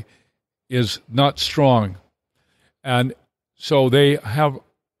ideology is not strong. And so they have,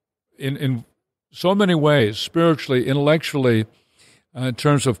 in so many ways, spiritually, intellectually, in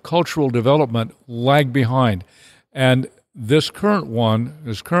terms of cultural development, lag behind. And this current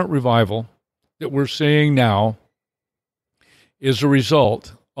revival that we're seeing now is a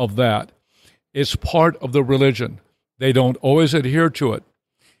result of that. It's part of the religion. They don't always adhere to it.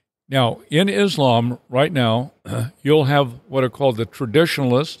 Now, in Islam right now, you'll have what are called the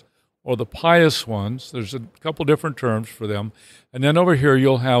traditionalists or the pious ones. There's a couple different terms for them. And then over here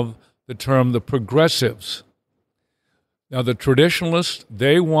you'll have the term the progressives. Now, the traditionalists,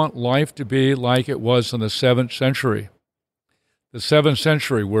 they want life to be like it was in the 7th century. The 7th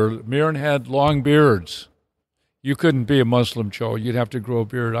century, where men had long beards. You couldn't be a Muslim, Joe. You'd have to grow a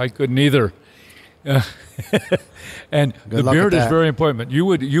beard. I couldn't either. And the beard is very important. It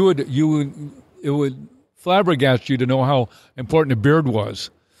would flabbergast you to know how important a beard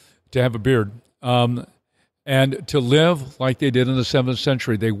was, to have a beard. And to live like they did in the 7th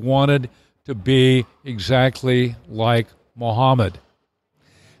century. They wanted to be exactly like Muhammad,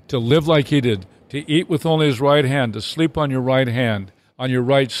 to live like he did, to eat with only his right hand, to sleep on your right hand, on your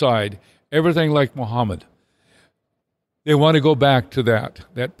right side, everything like Muhammad. They want to go back to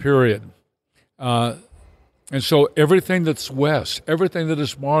that period. And so everything that's West, everything that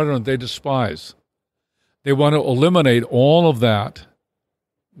is modern, they despise. They want to eliminate all of that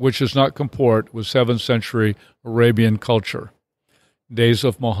which does not comport with 7th century Arabian culture, days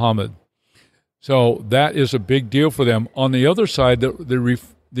of Muhammad. So that is a big deal for them. On the other side, the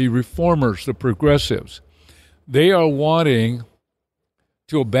reformers, the progressives, they are wanting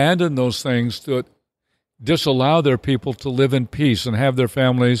to abandon those things, to disallow their people to live in peace and have their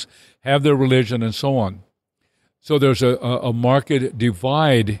families, have their religion, and so on. So there's a marked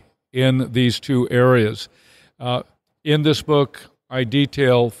divide in these two areas. In this book, I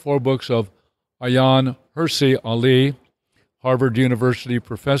detail 4 books of Ayaan Hirsi Ali, Harvard University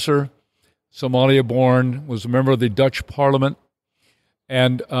professor, Somalia-born, was a member of the Dutch Parliament,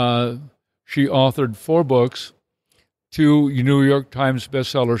 and she authored 4 books, 2 New York Times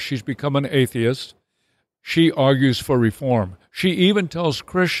bestsellers. She's become an atheist. She argues for reform. She even tells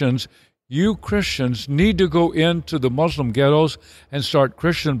Christians, you Christians need to go into the Muslim ghettos and start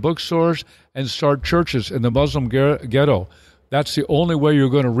Christian bookstores and start churches in the Muslim ghetto. That's the only way you're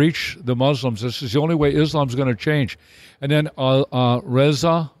going to reach the Muslims. This is the only way Islam's going to change. And then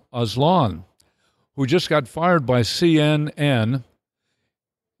Reza Aslan, who just got fired by CNN,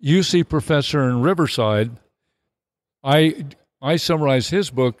 UC professor in Riverside. I summarize his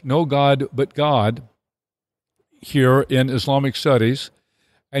book, No God But God, here in Islamic Studies,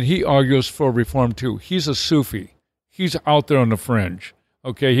 and he argues for reform too. He's a Sufi. He's out there on the fringe.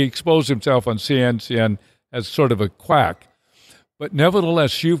 Okay, he exposed himself on CNN as sort of a quack. But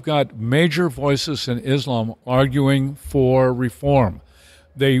nevertheless, you've got major voices in Islam arguing for reform.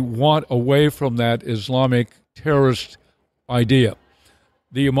 They want away from that Islamic terrorist idea.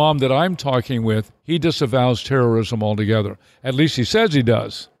 The imam that I'm talking with, he disavows terrorism altogether. At least he says he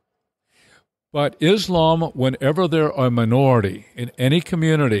does. But Islam, whenever they're a minority in any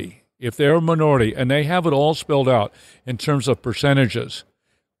community, if they're a minority, and they have it all spelled out in terms of percentages,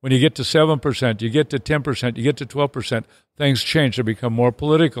 when you get to 7%, you get to 10%, you get to 12%, things change. They become more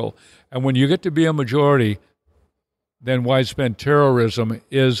political. And when you get to be a majority, then widespread terrorism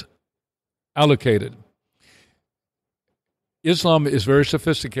is allocated. Islam is very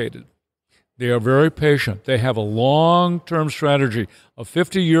sophisticated. They are very patient. They have a long-term strategy. A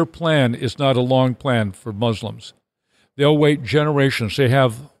 50-year plan is not a long plan for Muslims. They'll wait generations. They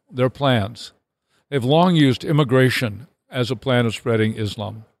have their plans. They've long used immigration as a plan of spreading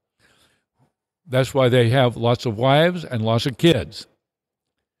Islam. That's why they have lots of wives and lots of kids.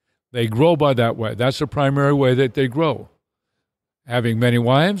 They grow by that way. That's the primary way that they grow. Having many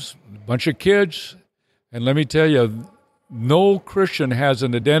wives, a bunch of kids, and let me tell you, no Christian has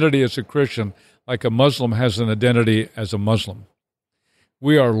an identity as a Christian like a Muslim has an identity as a Muslim.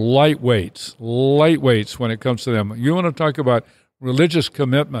 We are lightweights when it comes to them. You want to talk about religious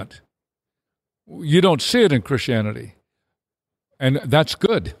commitment. You don't see it in Christianity. And that's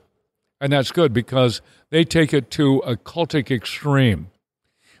good. And that's good because they take it to a cultic extreme.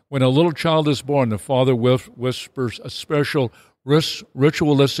 When a little child is born, the father whispers a special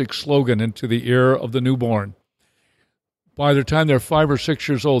ritualistic slogan into the ear of the newborn. By the time they're 5 or 6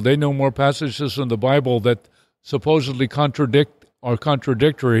 years old, they know more passages in the Bible that supposedly are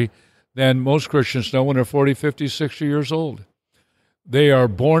contradictory than most Christians know when they're 40, 50, 60 years old. They are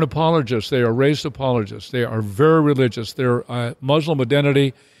born apologists. They are raised apologists. They are very religious. Their Muslim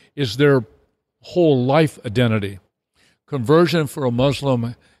identity is their whole life identity. Conversion for a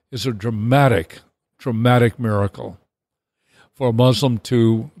Muslim is a dramatic miracle for a Muslim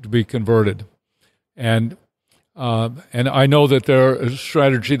to be converted. And I know that there is a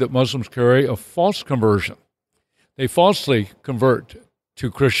strategy that Muslims carry of false conversion. They falsely convert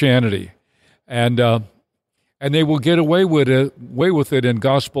to Christianity, and they will get away with it in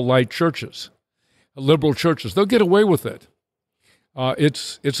gospel light churches, liberal churches. They'll get away with it.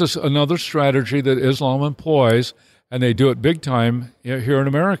 It's another strategy that Islam employs, and they do it big time here in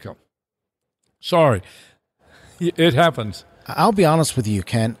America. Sorry, it happens. I'll be honest with you,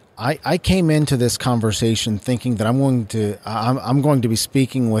 Ken. I came into this conversation thinking that I'm going to be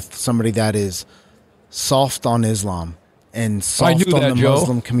speaking with somebody that is soft on Islam and soft on the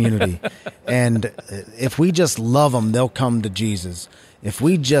Muslim community. And if we just love them, they'll come to Jesus. If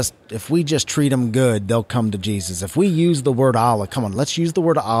we just treat them good, they'll come to Jesus. If we use the word Allah, come on, let's use the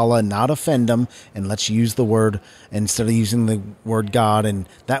word Allah and not offend them, and let's use the word instead of using the word God, and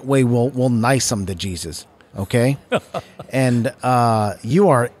that way we'll nice them to Jesus. Okay? And you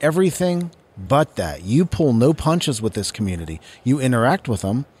are everything but that. You pull no punches with this community. You interact with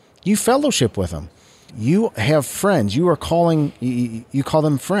them. You fellowship with them. You have friends. You call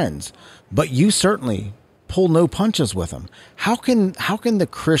them friends, but you certainly pull no punches with them. How can the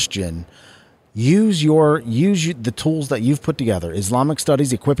Christian use the tools that you've put together, Islamic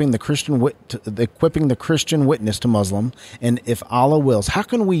studies, equipping the Christian witness to Muslim, and if Allah wills, how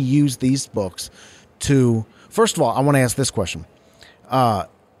can we use these books to, first of all, I want to ask this question. Do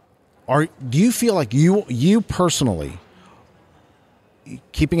you feel like you personally,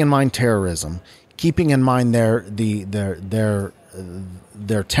 keeping in mind terrorism, keeping in mind their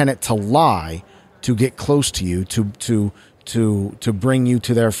their tenet to lie to get close to you, to bring you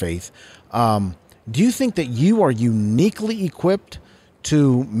to their faith. Do you think that you are uniquely equipped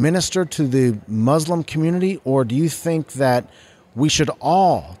to minister to the Muslim community, or do you think that we should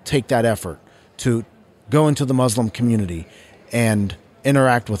all take that effort to go into the Muslim community and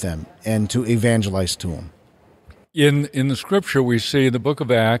interact with them and to evangelize to them? In the scripture, we see in the book of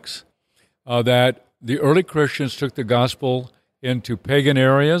Acts that the early Christians took the gospel into pagan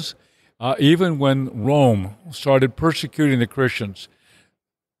areas. Even when Rome started persecuting the Christians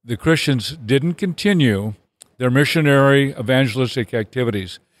didn't continue their missionary evangelistic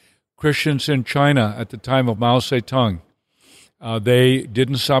activities. Christians in China at the time of Mao Zedong, they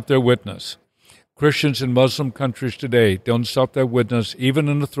didn't stop their witness. Christians in Muslim countries today don't stop their witness, even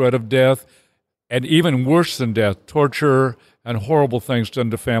in the threat of death, and even worse than death, torture and horrible things done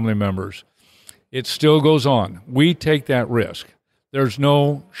to family members. It still goes on. We take that risk. There's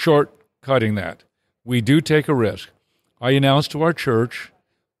no shortcutting that. We do take a risk. I announce to our church,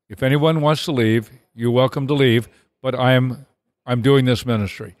 if anyone wants to leave, you're welcome to leave, but I'm doing this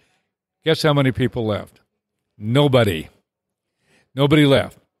ministry. Guess how many people left? Nobody. Nobody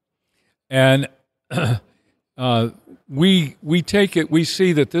left. And we take it, we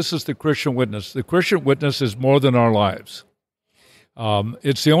see that this is the Christian witness. The Christian witness is more than our lives.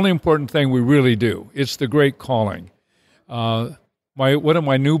 It's the only important thing we really do. It's the great calling. One of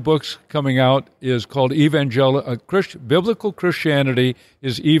my new books coming out is called Biblical Christianity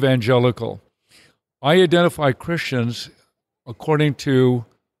is Evangelical. I identify Christians according to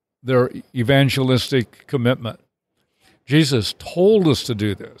their evangelistic commitment. Jesus told us to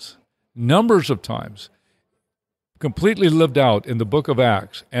do this numbers of times, completely lived out in the book of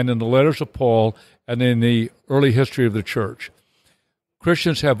Acts and in the letters of Paul and in the early history of the church.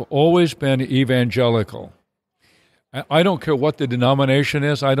 Christians have always been evangelical. I don't care what the denomination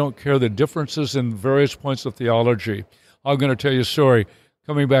is. I don't care the differences in various points of theology. I'm going to tell you a story.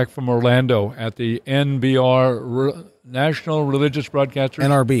 Coming back from Orlando at the NBR, National Religious Broadcaster.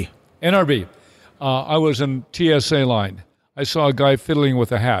 NRB. I was in TSA line. I saw a guy fiddling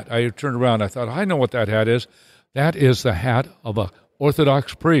with a hat. I turned around. I thought, I know what that hat is. That is the hat of an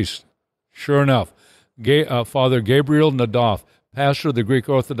Orthodox priest. Sure enough, Father Gabriel Nadav, pastor of the Greek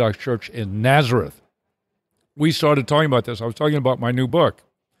Orthodox Church in Nazareth. We started talking about this. I was talking about my new book.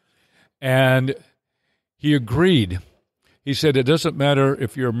 And he agreed. He said, it doesn't matter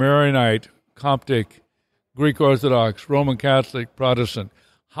if you're Maronite, Coptic, Greek Orthodox, Roman Catholic, Protestant.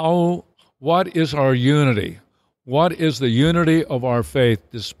 What is our unity? What is the unity of our faith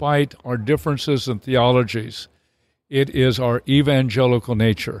despite our differences in theologies? It is our evangelical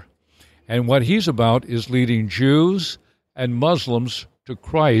nature. And what he's about is leading Jews and Muslims to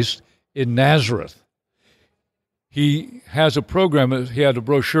Christ in Nazareth. He has a program, he had a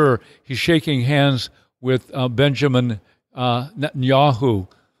brochure, he's shaking hands with Benjamin Netanyahu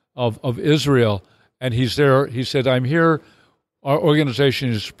of Israel, and he's there. He said, I'm here, our organization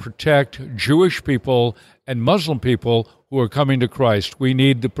is to protect Jewish people and Muslim people who are coming to Christ. We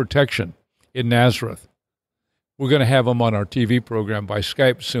need the protection in Nazareth. We're going to have him on our TV program by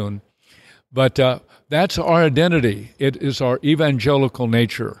Skype soon. But that's our identity. It is our evangelical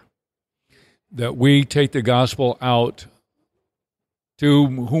nature that we take the gospel out to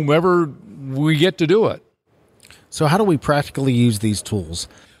whomever we get to do it. So how do we practically use these tools?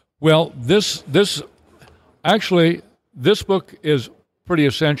 Well, this book is pretty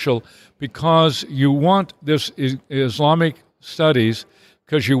essential because you want this Islamic studies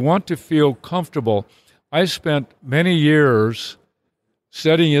because you want to feel comfortable. I spent many years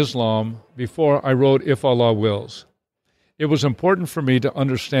studying Islam before I wrote If Allah Wills. It was important for me to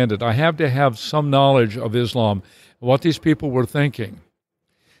understand it. I have to have some knowledge of Islam, what these people were thinking.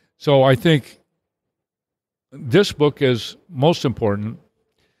 So I think this book is most important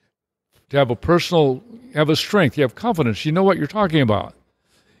to have a strength, you have confidence, you know what you're talking about.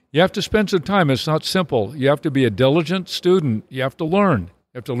 You have to spend some time. It's not simple. You have to be a diligent student. You have to learn.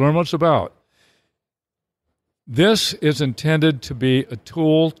 You have to learn what it's about. This is intended to be a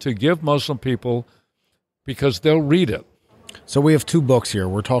tool to give Muslim people because they'll read it. So we have two books here.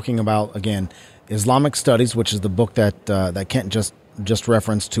 We're talking about, again, Islamic Studies, which is the book that Kent just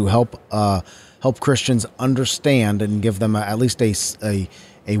referenced to help Christians understand and give them at least a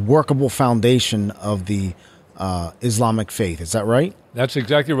workable foundation of the Islamic faith. Is that right? That's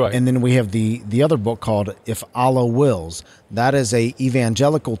exactly right. And then we have the other book called If Allah Wills. That is a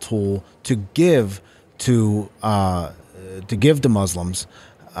evangelical tool to give to Muslims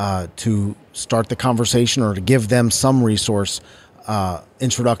to start the conversation or to give them some resource,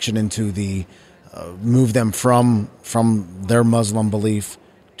 introduction into the move them from their Muslim belief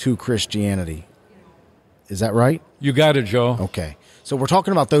to Christianity. Is that right? You got it, Joe. Okay. So we're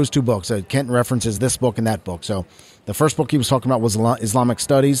talking about those two books. Kent references this book and that book. So the first book he was talking about was Islamic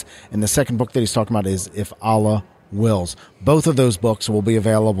Studies, and the second book that he's talking about is If Allah Wills. Both of those books will be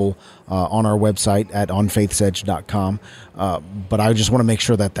available on our website at onfaithsedge.com. But I just want to make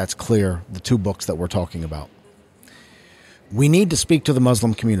sure that that's clear, the two books that we're talking about. We need to speak to the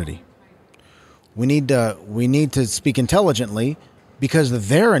Muslim community. We need to speak intelligently because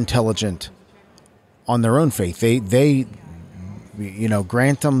they're intelligent on their own faith. They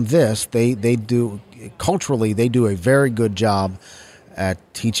grant them this. They do culturally. They do a very good job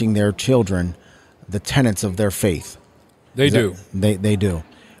at teaching their children the tenets of their faith. They do.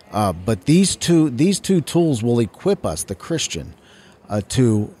 But these two tools will equip us, the Christian,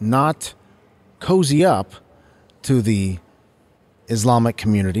 to not cozy up to the Islamic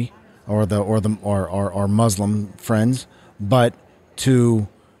community or Muslim friends, but to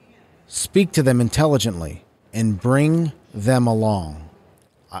speak to them intelligently and bring them along.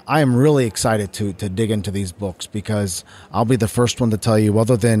 I am really excited to dig into these books because I'll be the first one to tell you,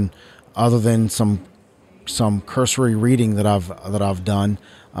 other than some cursory reading that I've done,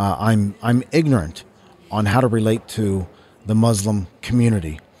 I'm ignorant on how to relate to the Muslim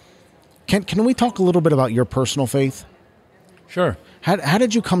community. Can we talk a little bit about your personal faith? Sure. How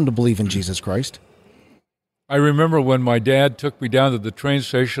did you come to believe in Jesus Christ? I remember when my dad took me down to the train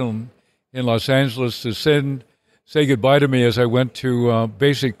station in Los Angeles to say goodbye to me as I went to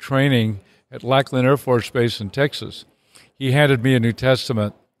basic training at Lackland Air Force Base in Texas. He handed me a New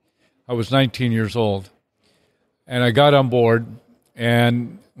Testament. I was 19 years old. And I got on board,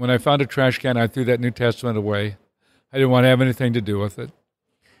 and when I found a trash can, I threw that New Testament away. I didn't want to have anything to do with it.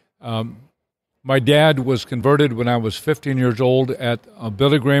 My dad was converted when I was 15 years old at a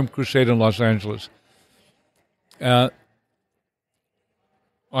Billy Graham crusade in Los Angeles. I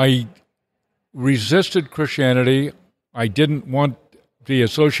resisted Christianity. I didn't want to be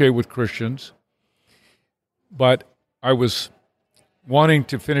associated with Christians, but I was wanting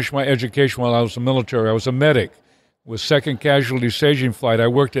to finish my education while I was in the military. I was a medic with 2nd Casualty Staging Flight. I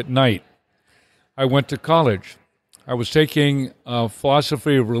worked at night. I went to college. I was taking a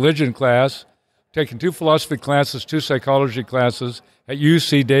philosophy of religion class, taking 2 philosophy classes, 2 psychology classes at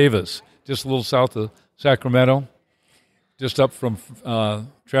UC Davis, just a little south of Sacramento, just up from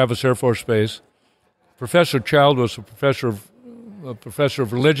Travis Air Force Base. Professor Child was a professor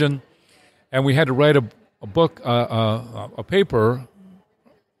of religion, and we had to write a book, a paper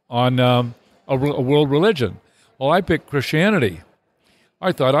on a world religion. Well, I picked Christianity.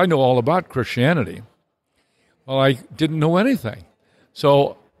 I thought I know all about Christianity. Well, I didn't know anything.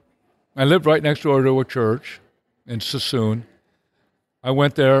 So I lived right next door to a church in Sassoon. I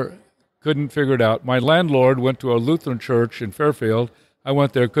went there, couldn't figure it out. My landlord went to a Lutheran church in Fairfield. I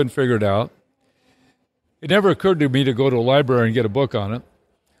went there, couldn't figure it out. It never occurred to me to go to a library and get a book on it.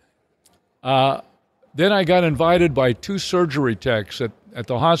 Then I got invited by 2 surgery techs at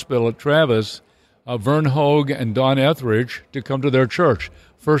the hospital at Travis, Vern Hogue and Don Etheridge, to come to their church,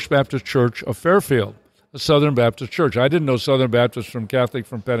 First Baptist Church of Fairfield, a Southern Baptist church. I didn't know Southern Baptist from Catholic,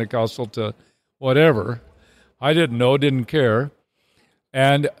 from Pentecostal to whatever. I didn't know, didn't care.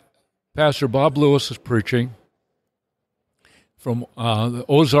 And Pastor Bob Lewis was preaching from the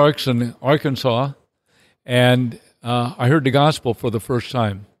Ozarks in Arkansas, and I heard the gospel for the first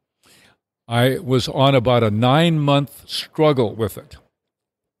time. I was on about a 9-month struggle with it.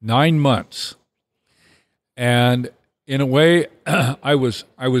 9 months. And in a way, I was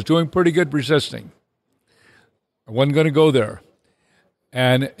doing pretty good resisting. I wasn't going to go there.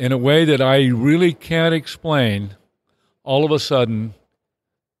 And in a way that I really can't explain, all of a sudden,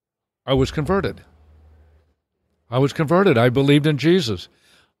 I was converted. I believed in Jesus.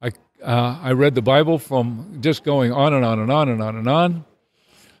 I read the Bible from just going on and on and on and on and on.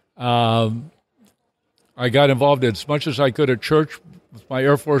 I got involved as much as I could at church with my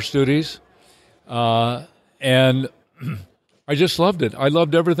Air Force duties. And I just loved it. I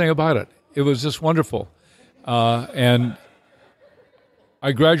loved everything about it. It was just wonderful. And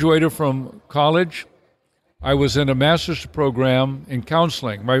I graduated from college. I was in a master's program in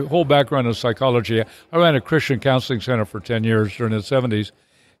counseling. My whole background is psychology. I ran a Christian counseling center for 10 years during the 70s.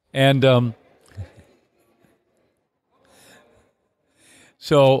 And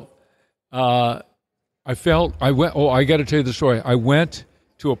so I got to tell you the story. I went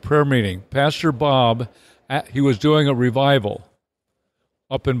to a prayer meeting. Pastor Bob, he was doing a revival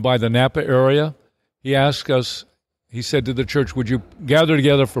up by the Napa area. He asked us, he said to the church, would you gather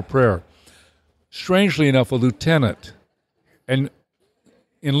together for prayer? Strangely enough, a lieutenant, and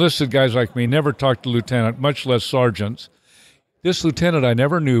enlisted guys like me never talked to lieutenant, much less sergeants. This lieutenant I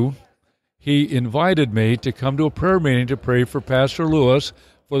never knew. He invited me to come to a prayer meeting to pray for Pastor Lewis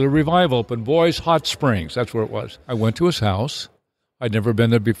for the revival up in Boys Hot Springs. That's where it was. I went to his house. I'd never been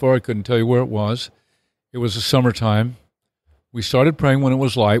there before. I couldn't tell you where it was. It was the summertime. We started praying when it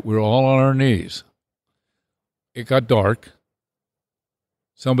was light. We were all on our knees. It got dark.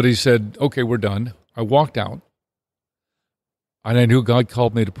 Somebody said, okay, we're done. I walked out. And I knew God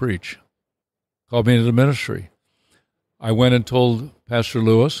called me to preach, called me into the ministry. I went and told Pastor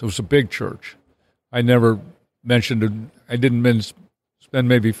Lewis. It was a big church. I never mentioned it. I didn't spend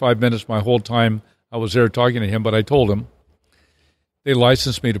maybe 5 minutes my whole time I was there talking to him, but I told him. They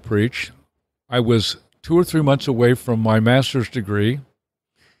licensed me to preach. I was 2 or 3 months away from my master's degree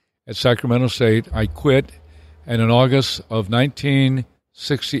at Sacramento State. I quit, and in August of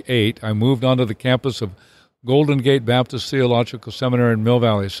 1968, I moved onto the campus of Golden Gate Baptist Theological Seminary in Mill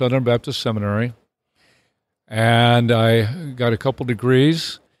Valley, Southern Baptist Seminary, and I got a couple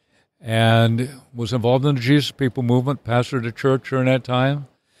degrees and was involved in the Jesus People movement, pastored a church during that time.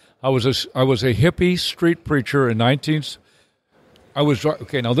 I was a hippie street preacher in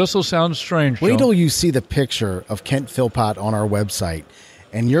okay, now this will sound strange. Wait till you see the picture of Kent Philpott on our website,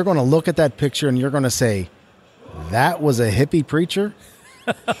 and you're going to look at that picture and you're going to say, that was a hippie preacher?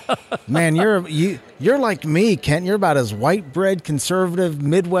 Man, you're like me, Kent. You're about as white bread, conservative,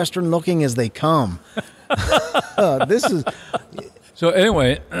 Midwestern looking as they come. This is so.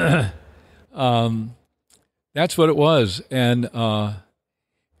 Anyway, that's what it was, and I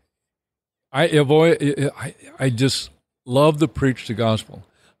just love to preach the gospel.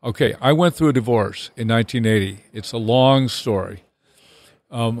 Okay, I went through a divorce in 1980. It's a long story.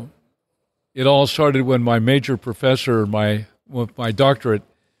 It all started when my major professor, with my doctorate,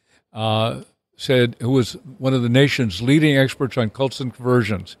 said, who was one of the nation's leading experts on cults and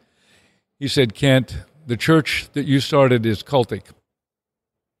conversions, he said, Kent, the church that you started is cultic.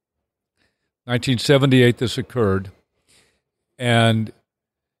 1978, this occurred, and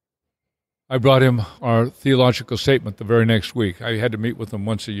I brought him our theological statement the very next week. I had to meet with him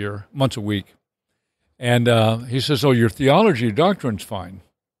once a week. And he says, oh, your theology, your doctrine's fine.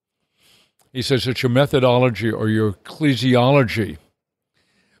 He says, it's your methodology or your ecclesiology.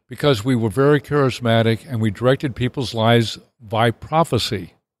 Because we were very charismatic and we directed people's lives by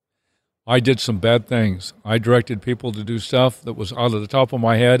prophecy. I did some bad things. I directed people to do stuff that was out of the top of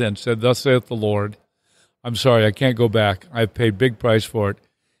my head and said, thus saith the Lord. I'm sorry, I can't go back. I've paid big price for it.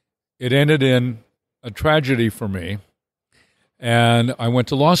 It ended in a tragedy for me, and I went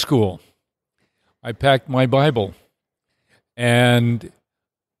to law school. I packed my Bible, and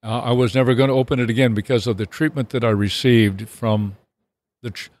I was never going to open it again because of the treatment that I received from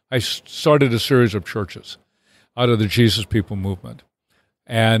I started a series of churches out of the Jesus People movement,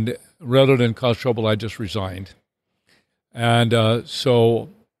 and rather than cause trouble, I just resigned. And so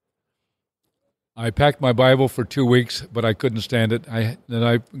I packed my Bible for 2 weeks, but I couldn't stand it. Then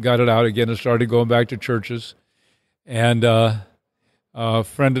I got it out again and started going back to churches. And a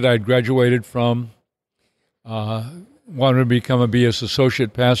friend that I'd graduated from wanted to become a BS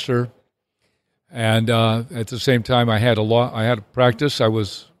associate pastor. And at the same time, I had a practice. I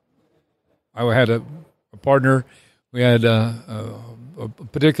had a partner. We had a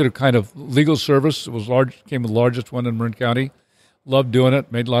particular kind of legal service. It was became the largest one in Marin County. Loved doing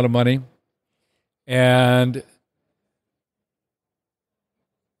it. Made a lot of money. And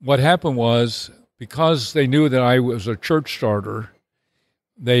what happened was, because they knew that I was a church starter,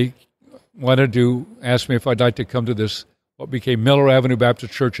 they wanted to ask me if I'd like to come to this, what became Miller Avenue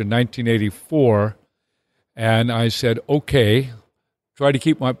Baptist Church in 1984. And I said, okay, tried to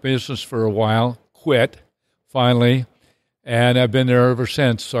keep my business for a while, quit, finally, and I've been there ever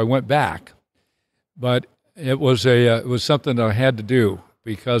since. So I went back. But it was something that I had to do,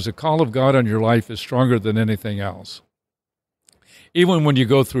 because the call of God on your life is stronger than anything else, even when you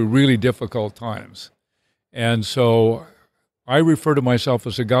go through really difficult times. And so I refer to myself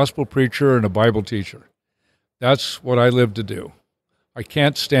as a gospel preacher and a Bible teacher. That's what I live to do. I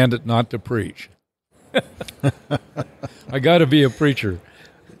can't stand it not to preach. I got to be a preacher.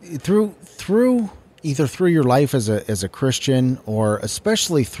 Through either through your life as a Christian, or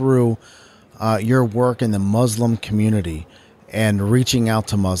especially through your work in the Muslim community and reaching out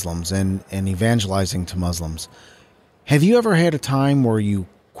to Muslims and evangelizing to Muslims, have you ever had a time where you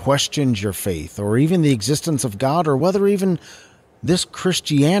questioned your faith, or even the existence of God, or whether even this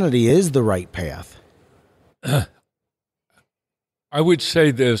Christianity is the right path? I would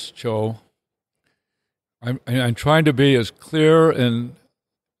say this, Joe. I'm trying to be as clear, and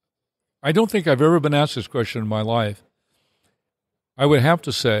I don't think I've ever been asked this question in my life. I would have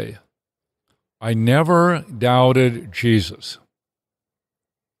to say, I never doubted Jesus.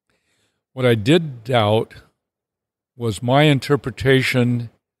 What I did doubt was my interpretation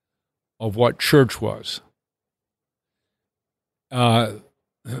of what church was.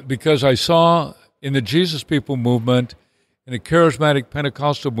 Because I saw in the Jesus People movement, in the charismatic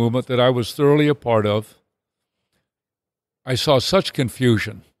Pentecostal movement that I was thoroughly a part of, I saw such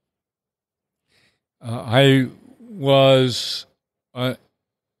confusion. I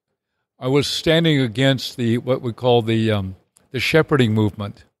was standing against what we call the shepherding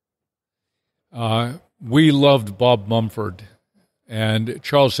movement. We loved Bob Mumford and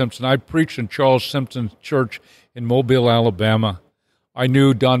Charles Simpson. I preached in Charles Simpson's church in Mobile, Alabama. I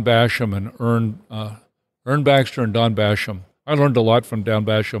knew Don Basham and Ern Baxter and Don Basham. I learned a lot from Don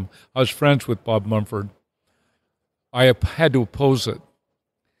Basham. I was friends with Bob Mumford. I had to oppose it.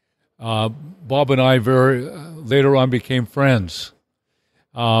 Bob and I later on became friends.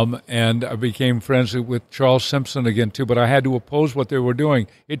 And I became friends with Charles Simpson again, too, but I had to oppose what they were doing.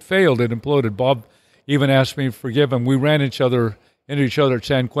 It failed. It imploded. Bob even asked me to forgive him. We ran into each other at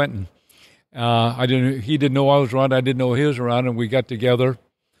San Quentin. He didn't know I was around. I didn't know he was around, and we got together.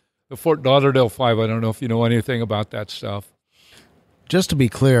 The Fort Lauderdale 5, I don't know if you know anything about that stuff. Just to be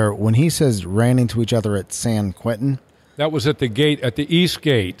clear, when he says ran into each other at San Quentin? That was at the gate, at the east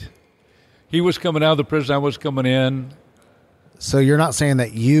gate. He was coming out of the prison. I was coming in. So you're not saying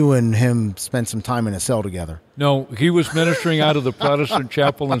that you and him spent some time in a cell together? No, he was ministering out of the Protestant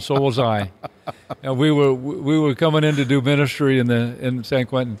chapel, and so was I. And we were coming in to do ministry in San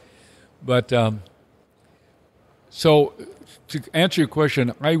Quentin. But so to answer your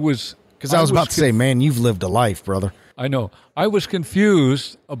question, I was about to say, man, you've lived a life, brother. I know. I was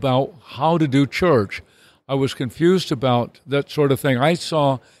confused about how to do church. I was confused about that sort of thing. I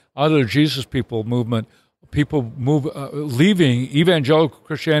saw out of the Jesus People movement, people leaving evangelical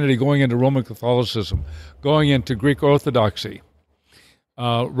Christianity, going into Roman Catholicism, going into Greek Orthodoxy,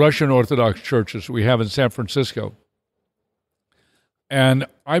 Russian Orthodox churches we have in San Francisco. And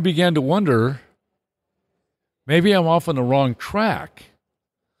I began to wonder, maybe I'm off on the wrong track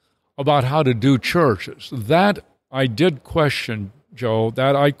about how to do churches. That I did question, Joe,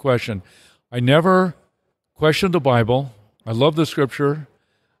 that I questioned. I never questioned the Bible. I love the Scripture.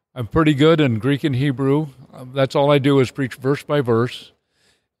 I'm pretty good in Greek and Hebrew. That's all I do is preach verse by verse.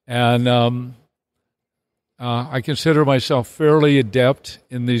 And I consider myself fairly adept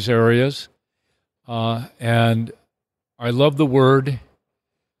in these areas. And I love the Word.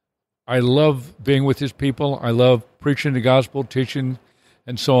 I love being with His people. I love preaching the gospel, teaching,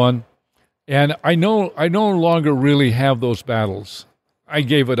 and so on. And I no longer really have those battles. I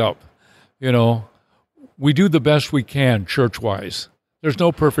gave it up. We do the best we can church-wise. There's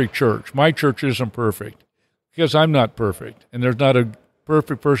no perfect church. My church isn't perfect because I'm not perfect, and there's not a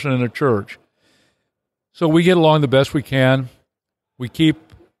perfect person in a church. So we get along the best we can. We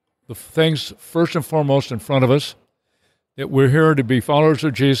keep the things first and foremost in front of us, that we're here to be followers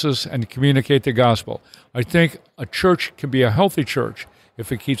of Jesus and communicate the gospel. I think a church can be a healthy church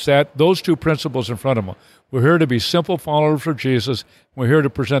if it keeps those two principles in front of them. We're here to be simple followers of Jesus. We're here to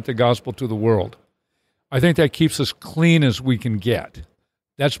present the gospel to the world. I think that keeps us clean as we can get.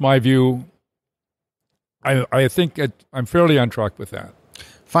 That's my view. I think I'm fairly on track with that.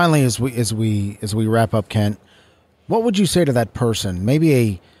 Finally, as we wrap up, Kent, what would you say to that person? Maybe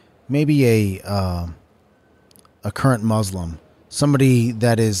a current Muslim, somebody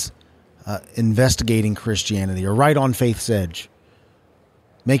that is investigating Christianity or right on faith's edge,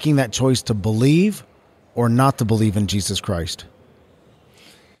 making that choice to believe or not to believe in Jesus Christ.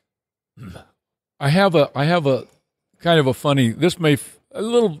 I have a kind of a funny. This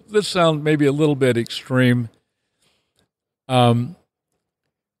sound maybe a little bit extreme.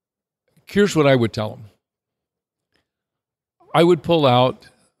 Here's what I would tell them. I would pull out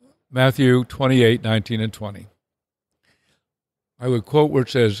Matthew 28, 19, and 20. I would quote where it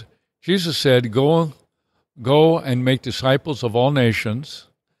says, Jesus said, Go and make disciples of all nations,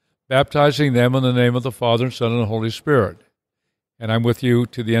 baptizing them in the name of the Father, and Son, and the Holy Spirit. And I'm with you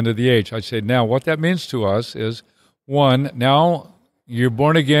to the end of the age. I say, now what that means to us is, one, now you're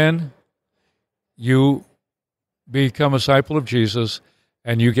born again, you become a disciple of Jesus,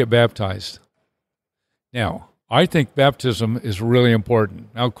 and you get baptized. Now, I think baptism is really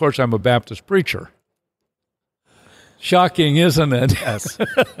important. Now, of course, I'm a Baptist preacher. Shocking, isn't it? Yes.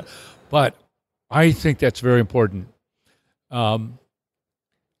 But I think that's very important,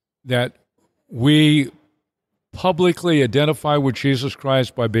 that we publicly identify with Jesus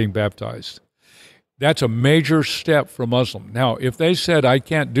Christ by being baptized. That's a major step for a Muslim. Now, if they said, I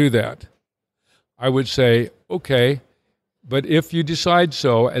can't do that, I would say, okay, But if you decide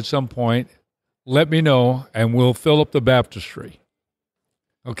so at some point, let me know, and we'll fill up the baptistry.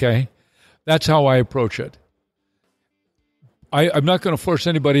 Okay? That's how I approach it. I'm not going to force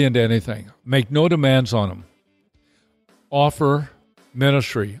anybody into anything. Make no demands on them. Offer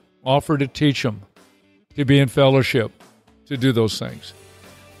ministry. Offer to teach them, to be in fellowship, to do those things.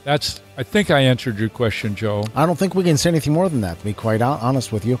 I think I answered your question, Joe. I don't think we can say anything more than that, to be quite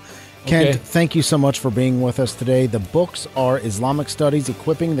honest with you. Kent, Thank you so much for being with us today. The books are Islamic Studies,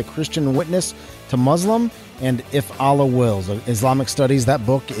 Equipping the Christian Witness to Muslim, and If Allah Wills. Islamic Studies, that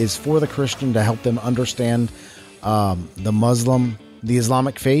book is for the Christian to help them understand the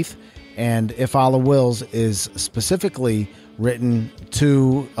Islamic faith. And If Allah Wills is specifically written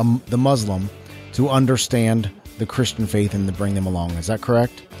to the Muslim to understand the Christian faith and to bring them along. Is that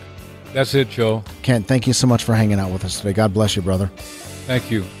correct? That's it, Joe. Kent, thank you so much for hanging out with us today. God bless you, brother.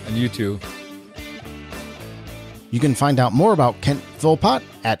 Thank you, and you too. You can find out more about Kent Philpott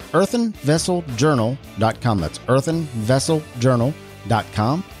at earthenvesseljournal.com. That's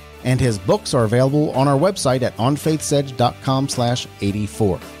earthenvesseljournal.com. And his books are available on our website at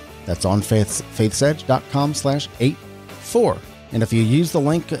onfaithsedge.com/84. That's onfaithsedge.com/84. And if you use the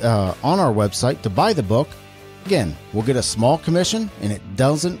link on our website to buy the book, again, we'll get a small commission, and it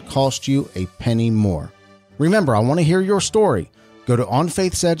doesn't cost you a penny more. Remember, I want to hear your story. Go to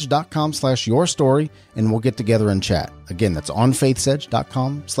onfaithsedge.com/yourstory, and we'll get together and chat. Again, that's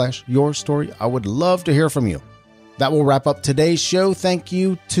onfaithsedge.com/yourstory. I would love to hear from you. That will wrap up today's show. Thank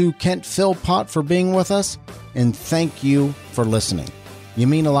you to Kent Philpott for being with us, and thank you for listening. You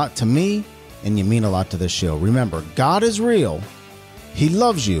mean a lot to me, and you mean a lot to this show. Remember, God is real. He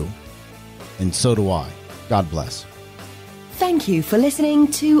loves you, and so do I. God bless. Thank you for listening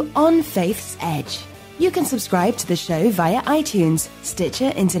to On Faith's Edge. You can subscribe to the show via iTunes,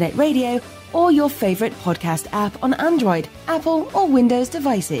 Stitcher Internet Radio, or your favorite podcast app on Android, Apple, or Windows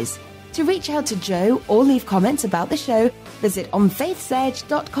devices. To reach out to Joe or leave comments about the show, visit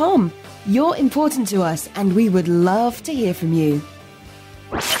onfaithsedge.com. You're important to us, and we would love to hear from you.